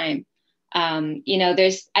the time. I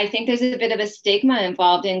think there's a bit of a stigma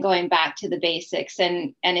involved in going back to the basics.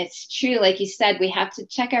 And it's true, like you said, we have to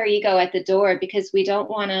check our ego at the door, because we don't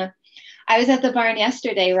want to. I was at the barn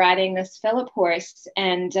yesterday riding this Phillip horse,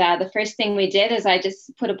 and the first thing we did is I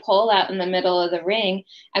just put a pole out in the middle of the ring,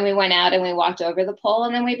 and we went out and we walked over the pole,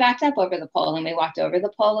 and then we backed up over the pole, and we walked over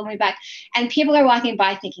the pole, and we back. And people are walking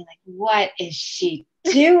by thinking, like, what is she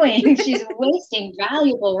doing? She's wasting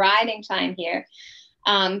valuable riding time here.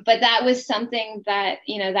 But that was something that,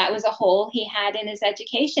 that was a hole he had in his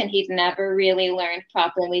education. He'd never really learned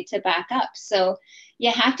properly to back up. So you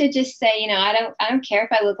have to just say, I don't care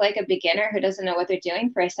if I look like a beginner who doesn't know what they're doing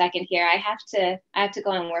for a second here. I have to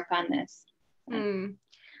go and work on this.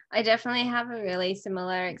 I definitely have a really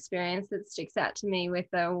similar experience that sticks out to me with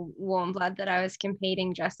the warm blood that I was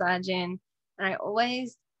competing dressage in. And I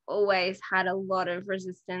always had a lot of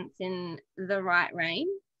resistance in the right rein.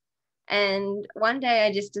 And one day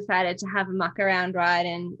I just decided to have a muck around ride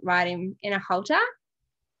and ride him in a halter,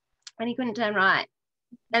 and he couldn't turn right.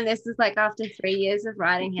 And this is like after 3 years of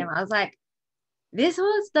riding him, I was like, this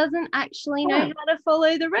horse doesn't actually know how to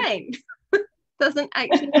follow the rein, doesn't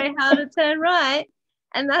actually know how to turn right.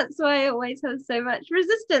 And that's why I always have so much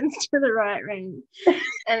resistance to the right rein.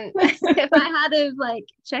 And if I had have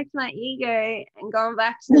checked my ego and gone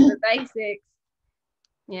back to the basics,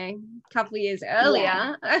 a couple of years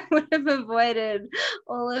earlier, I would have avoided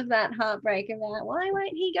all of that heartbreak about why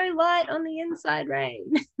won't he go light on the inside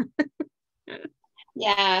rein.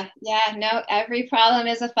 No, every problem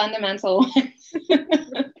is a fundamental one.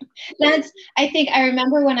 I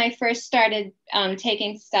remember when I first started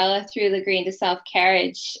taking Stella through the Green to Self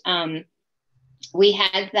carriage, we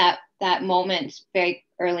had that moment very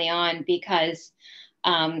early on, because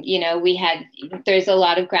there's a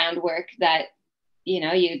lot of groundwork that you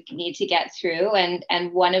need to get through,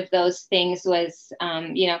 and one of those things was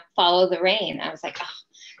follow the rein. I was like, oh,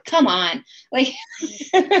 come on,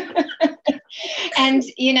 and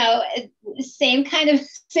same kind of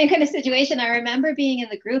situation. I remember being in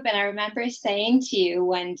the group, and I remember saying to you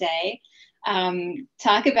one day,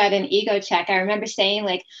 talk about an ego check. I remember saying,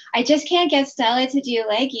 I just can't get Stella to do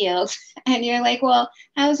leg yields, and you're like, well,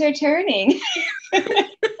 how's her turning?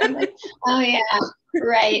 I'm like, oh yeah,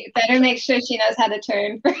 right, better make sure she knows how to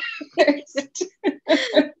turn first.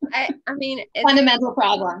 I mean, it's fundamental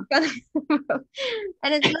problem.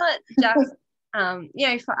 And it's not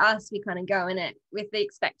just for us, we kind of go in it with the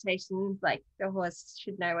expectations like the horse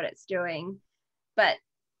should know what it's doing, but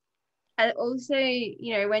also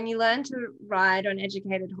when you learn to ride on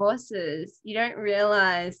educated horses, you don't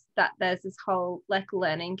realize that there's this whole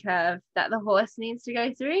learning curve that the horse needs to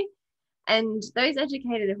go through. And those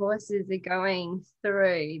educated horses are going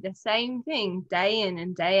through the same thing day in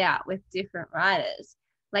and day out with different riders.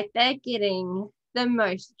 They're getting the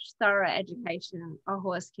most thorough education a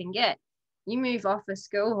horse can get. You move off a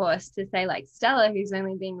school horse to say Stella, who's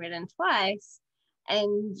only been ridden twice,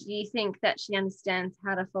 and you think that she understands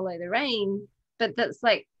how to follow the rein, but that's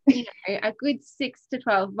a good 6 to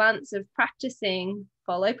 12 months of practicing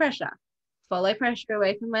follow pressure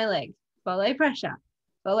away from my leg, follow pressure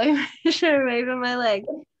away from my leg.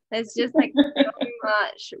 There's just so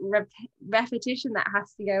much repetition that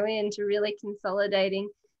has to go into really consolidating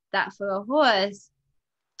that for a horse,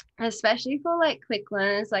 especially for quick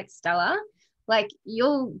learners like Stella.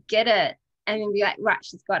 You'll get it and then be like, right,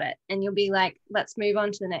 she's got it, and you'll be like, let's move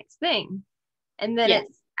on to the next thing. And then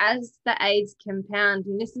it's as the aids compound,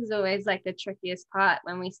 and this is always the trickiest part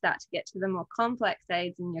when we start to get to the more complex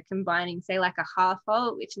aids and you're combining, say, a half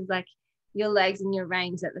halt, which is your legs and your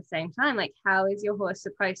reins at the same time. How is your horse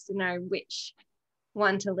supposed to know which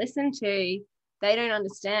one to listen to? They don't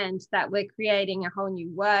understand that we're creating a whole new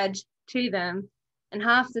word to them. And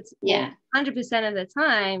 100% of the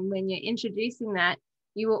time when you're introducing that,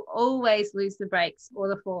 you will always lose the brakes or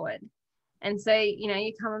the forward. And so,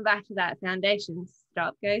 you're coming back to that foundation.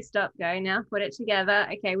 Stop, go. Now put it together.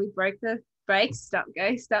 Okay, we broke the brakes. Stop,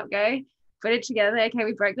 go. Put it together. Okay,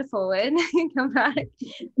 we broke the forward. Come back.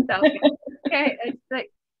 Stop, go. Okay, it's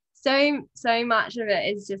so much of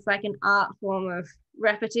it is just like an art form of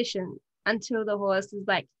repetition until the horse is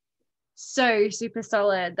like so super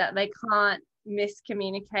solid that they can't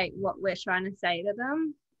miscommunicate what we're trying to say to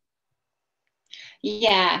them.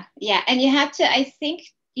 Yeah, yeah. And I think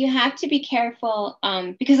you have to be careful,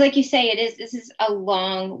 because like you say, this is a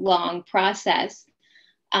long, long process.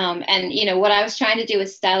 And what I was trying to do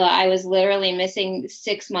with Stella, I was literally missing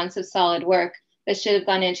 6 months of solid work that should have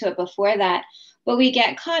gone into it before that. But we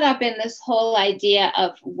get caught up in this whole idea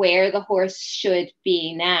of where the horse should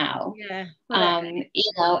be now. Yeah. And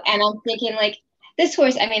I'm thinking like this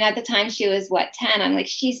horse, I mean, at the time she was 10? I'm like,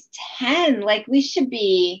 she's 10. Like we should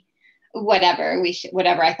be whatever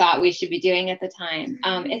I thought we should be doing at the time.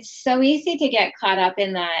 It's so easy to get caught up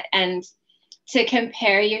in that and to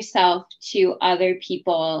compare yourself to other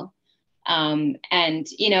people. And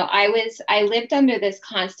I lived under this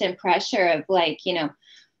constant pressure of like,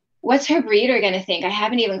 what's her breeder going to think? I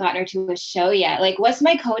haven't even gotten her to a show yet. Like, what's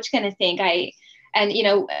my coach going to think?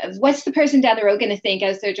 What's the person down the road going to think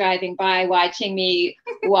as they're driving by, watching me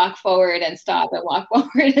walk forward and stop and walk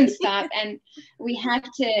forward and stop? And we have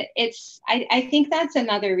to, I think that's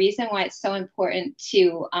another reason why it's so important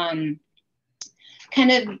to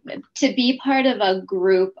kind of to be part of a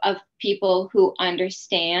group of people who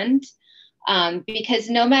understand. Because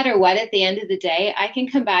no matter what, at the end of the day, I can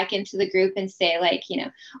come back into the group and say like,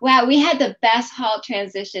 wow, we had the best halt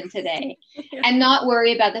transition today, and not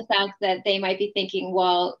worry about the fact that they might be thinking,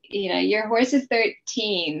 well, your horse is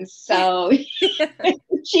 13, so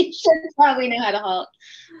she should probably know how to halt.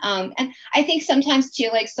 And I think sometimes too,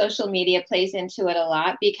 like social media plays into it a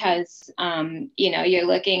lot because, you're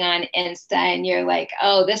looking on Insta and you're like,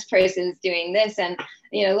 oh, this person's doing this. And,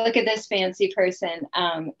 look at this fancy person.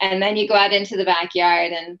 And then you go out into the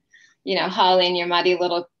backyard and, hauling your muddy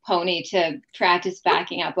little pony to practice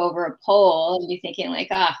backing up over a pole. And you're thinking like,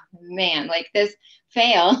 oh man, like this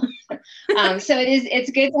fail. So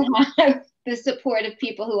it's good to have the support of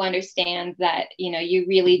people who understand that, you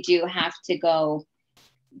really do have to go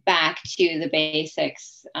back to the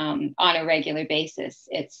basics on a regular basis.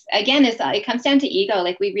 It comes down to ego.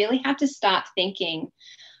 Like we really have to stop thinking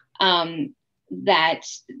that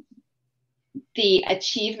the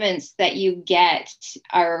achievements that you get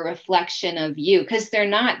are a reflection of you, because they're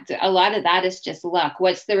not. A lot of that is just luck.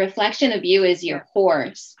 What's the reflection of you is your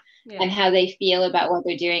horse and how they feel about what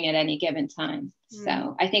they're doing at any given time.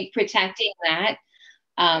 So I think protecting that,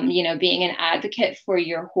 being an advocate for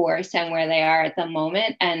your horse and where they are at the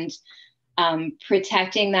moment, and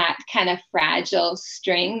protecting that kind of fragile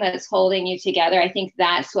string that's holding you together. I think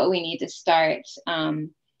that's what we need to start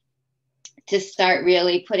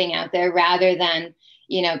really putting out there, rather than,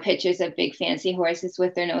 pictures of big fancy horses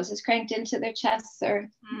with their noses cranked into their chests or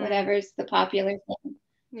whatever's the popular thing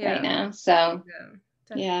right now. So,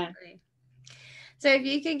 yeah. So if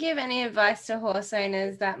you could give any advice to horse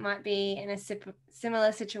owners that might be in a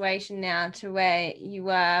similar situation now to where you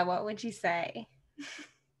were, what would you say?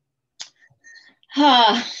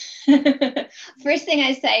 First thing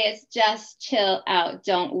I say is just chill out.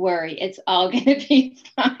 Don't worry. It's all going to be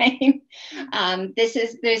fine.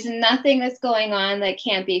 There's nothing that's going on that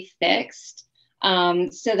can't be fixed.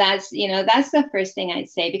 So that's the first thing I'd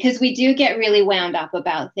say, because we do get really wound up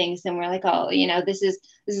about things and we're like, oh, this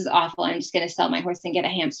is awful. I'm just going to sell my horse and get a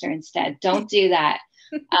hamster instead. Don't do that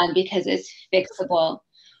because it's fixable.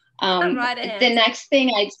 The next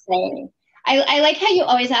thing I'd say, I like how you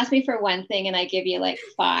always ask me for one thing and I give you like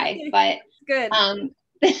 5, but good.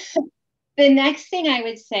 The next thing I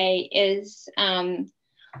would say is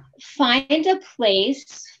find a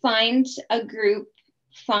place, find a group,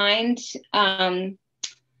 find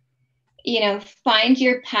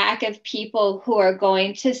your pack of people who are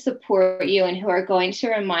going to support you and who are going to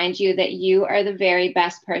remind you that you are the very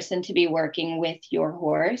best person to be working with your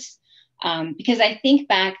horse. Because I think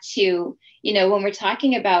back to, when we're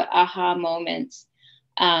talking about aha moments,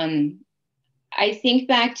 I think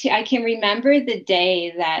back to, I can remember the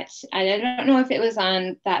day that, I don't know if it was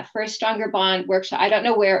on that first Stronger Bond workshop, I don't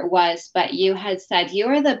know where it was, but you had said, you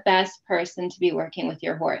are the best person to be working with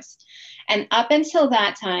your horse. And up until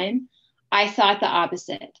that time, I thought the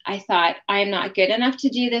opposite. I thought, I'm not good enough to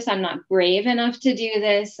do this. I'm not brave enough to do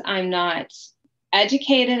this. I'm not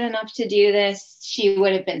educated enough to do this. She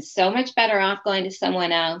would have been so much better off going to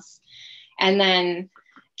someone else. And then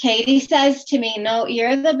Katie says to me, no,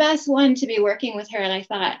 you're the best one to be working with her. And I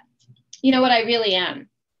thought, you know what, I really am,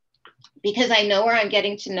 because I know where I'm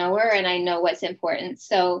getting to know her and I know what's important.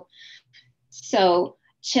 So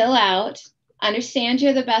chill out, understand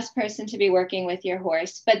you're the best person to be working with your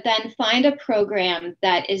horse, but then find a program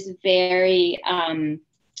that is very,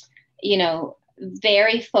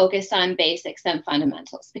 very focused on basics and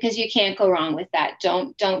fundamentals, because you can't go wrong with that.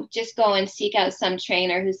 Don't just go and seek out some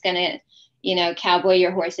trainer who's going to, you know, cowboy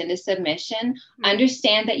your horse into submission.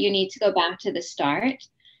 Understand that you need to go back to the start,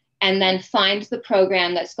 and then find the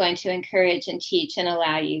program that's going to encourage and teach and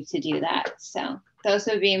allow you to do that. So those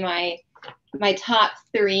would be my top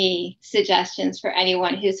 3 suggestions for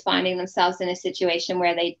anyone who's finding themselves in a situation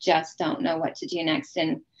where they just don't know what to do next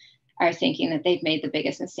and are thinking that they've made the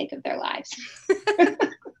biggest mistake of their lives. That's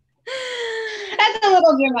a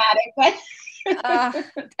little dramatic, but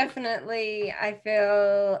definitely. I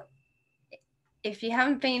feel if you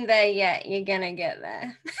haven't been there yet, you're gonna get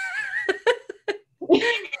there.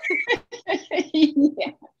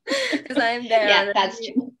 Because I'm there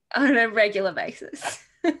on a regular basis.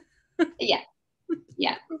 Yeah.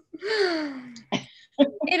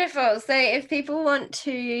 Beautiful. So if people want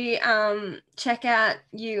to check out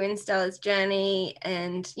you and Stella's journey,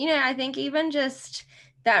 and, you know, I think even just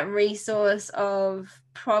that resource of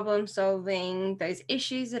problem solving, those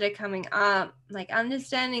issues that are coming up, like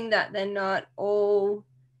understanding that they're not all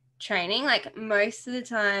training, like most of the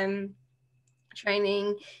time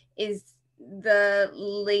training is the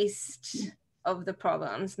least of the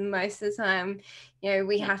problems. Most of the time, you know,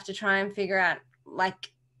 we have to try and figure out,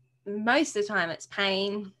 like, most of the time it's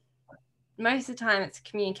pain, most of the time it's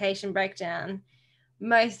communication breakdown,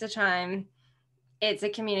 most of the time it's a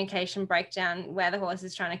communication breakdown where the horse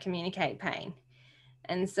is trying to communicate pain.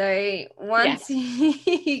 And so once you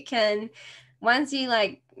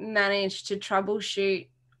like manage to troubleshoot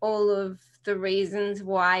all of the reasons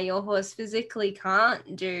why your horse physically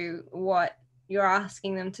can't do what you're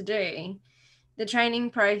asking them to do, the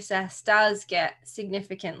training process does get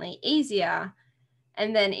significantly easier.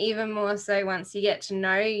 And then even more so, once you get to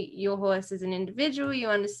know your horse as an individual, you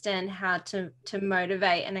understand how to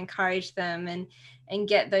motivate and encourage them and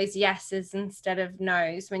get those yeses instead of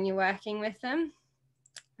nos when you're working with them.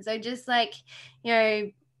 So just like, you know,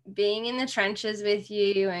 being in the trenches with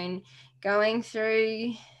you and going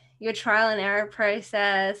through your trial and error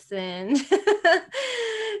process, and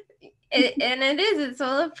it's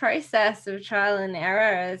all a process of trial and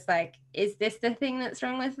error. It's like, is this the thing that's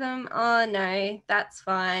wrong with them? Oh no, that's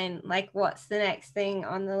fine. Like, what's the next thing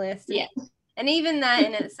on the list? Yeah. And even that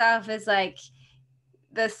in itself is like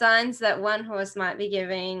the signs that one horse might be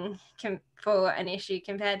giving for an issue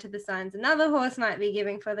compared to the signs another horse might be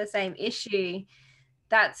giving for the same issue.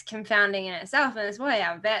 That's confounding in itself, and it's why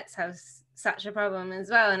our vets have such a problem as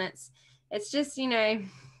well. And it's just, you know,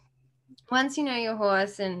 once you know your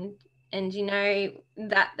horse and you know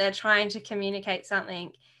that they're trying to communicate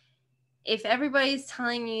something, if everybody's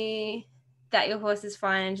telling you that your horse is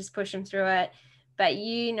fine and just push them through it, but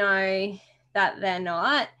you know that they're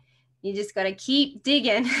not, you just got to keep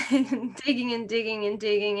digging digging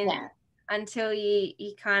until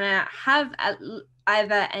you kind of have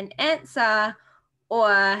either an answer,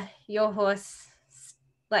 or your horse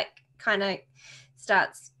like kind of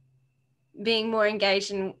starts being more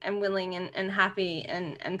engaged and willing and happy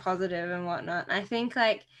and positive and whatnot. And I think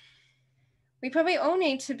like we probably all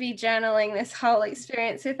need to be journaling this whole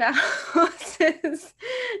experience with our horses.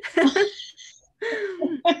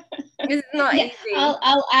 It's not easy.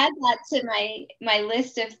 I'll add that to my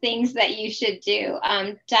list of things that you should do.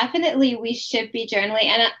 Definitely we should be journaling.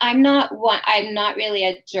 And I'm not really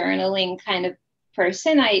a journaling kind of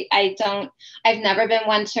person. I've never been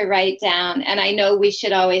one to write down, and I know we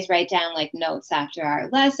should always write down like notes after our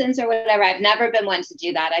lessons or whatever. I've never been one to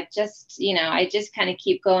do that. I've just, you know, I just kind of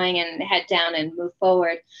keep going and head down and move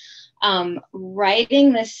forward.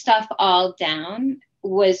 Writing this stuff all down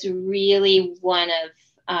was really one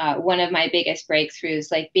of my biggest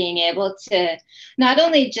breakthroughs, like being able to not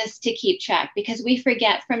only just to keep track, because we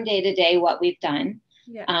forget from day to day what we've done.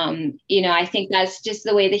 Yeah. You know, I think that's just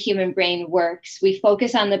the way the human brain works. We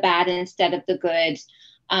focus on the bad instead of the good.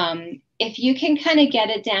 If you can kind of get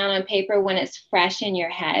it down on paper when it's fresh in your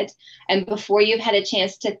head and before you've had a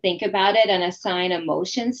chance to think about it and assign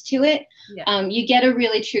emotions to it, you get a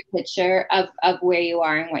really true picture of where you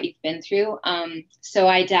are and what you've been through. So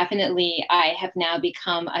I have now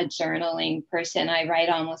become a journaling person. I write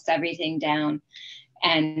almost everything down.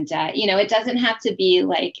 And, you know, it doesn't have to be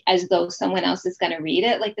like as though someone else is going to read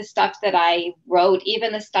it. Like the stuff that I wrote,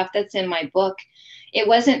 even the stuff that's in my book, it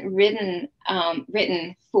wasn't written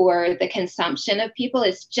for the consumption of people.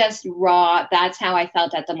 It's just raw. That's how I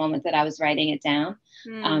felt at the moment that I was writing it down.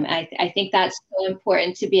 I think that's so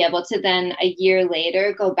important to be able to then a year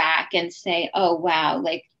later go back and say, oh, wow,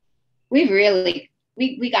 like we've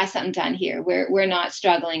we got something done here. We're not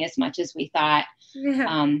struggling as much as we thought. Yeah.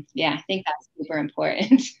 I think that's super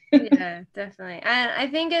important. Yeah, definitely. And I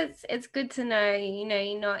think it's good to know,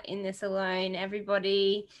 you're not in this alone.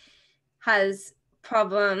 Everybody has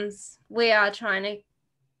problems. We are trying to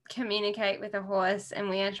communicate with a horse, and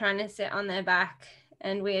we are trying to sit on their back,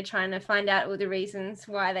 and we are trying to find out all the reasons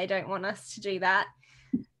why they don't want us to do that.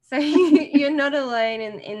 So you're not alone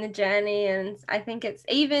in the journey. And I think it's,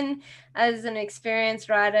 even as an experienced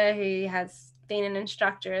rider who has been an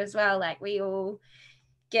instructor as well, like we all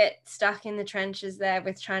get stuck in the trenches there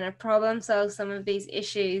with trying to problem solve some of these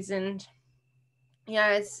issues. And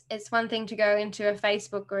it's one thing to go into a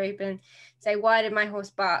Facebook group and say, why did my horse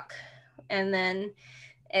bark? And then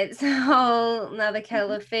it's a whole another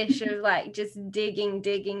kettle of fish of like just digging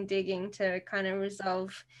to kind of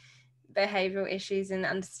resolve behavioral issues and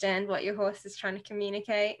understand what your horse is trying to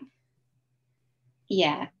communicate.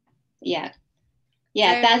 Yeah. So,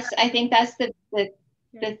 I think that's the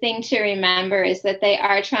thing to remember, is that they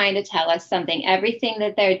are trying to tell us something. Everything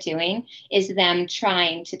that they're doing is them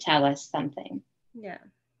trying to tell us something. Yeah.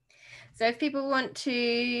 So if people want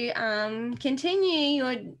to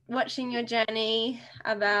continue watching your journey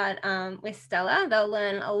about with Stella, they'll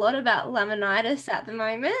learn a lot about laminitis at the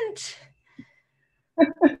moment.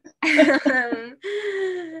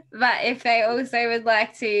 But if they also would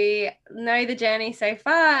like to know the journey so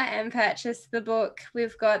far and purchase the book,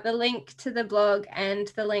 we've got the link to the blog and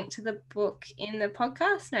the link to the book in the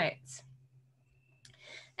podcast notes.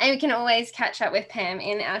 And we can always catch up with Pam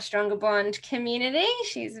in our Stronger Bond community.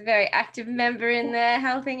 She's a very active member in there,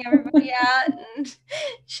 helping everybody out and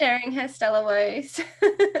sharing her Stella woes.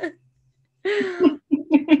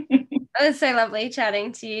 It was so lovely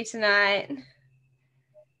chatting to you tonight.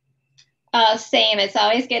 Same. It's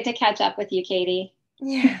always good to catch up with you, Katie.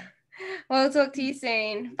 Yeah. Well, I'll talk to you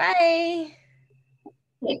soon. Bye.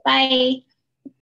 Okay, bye.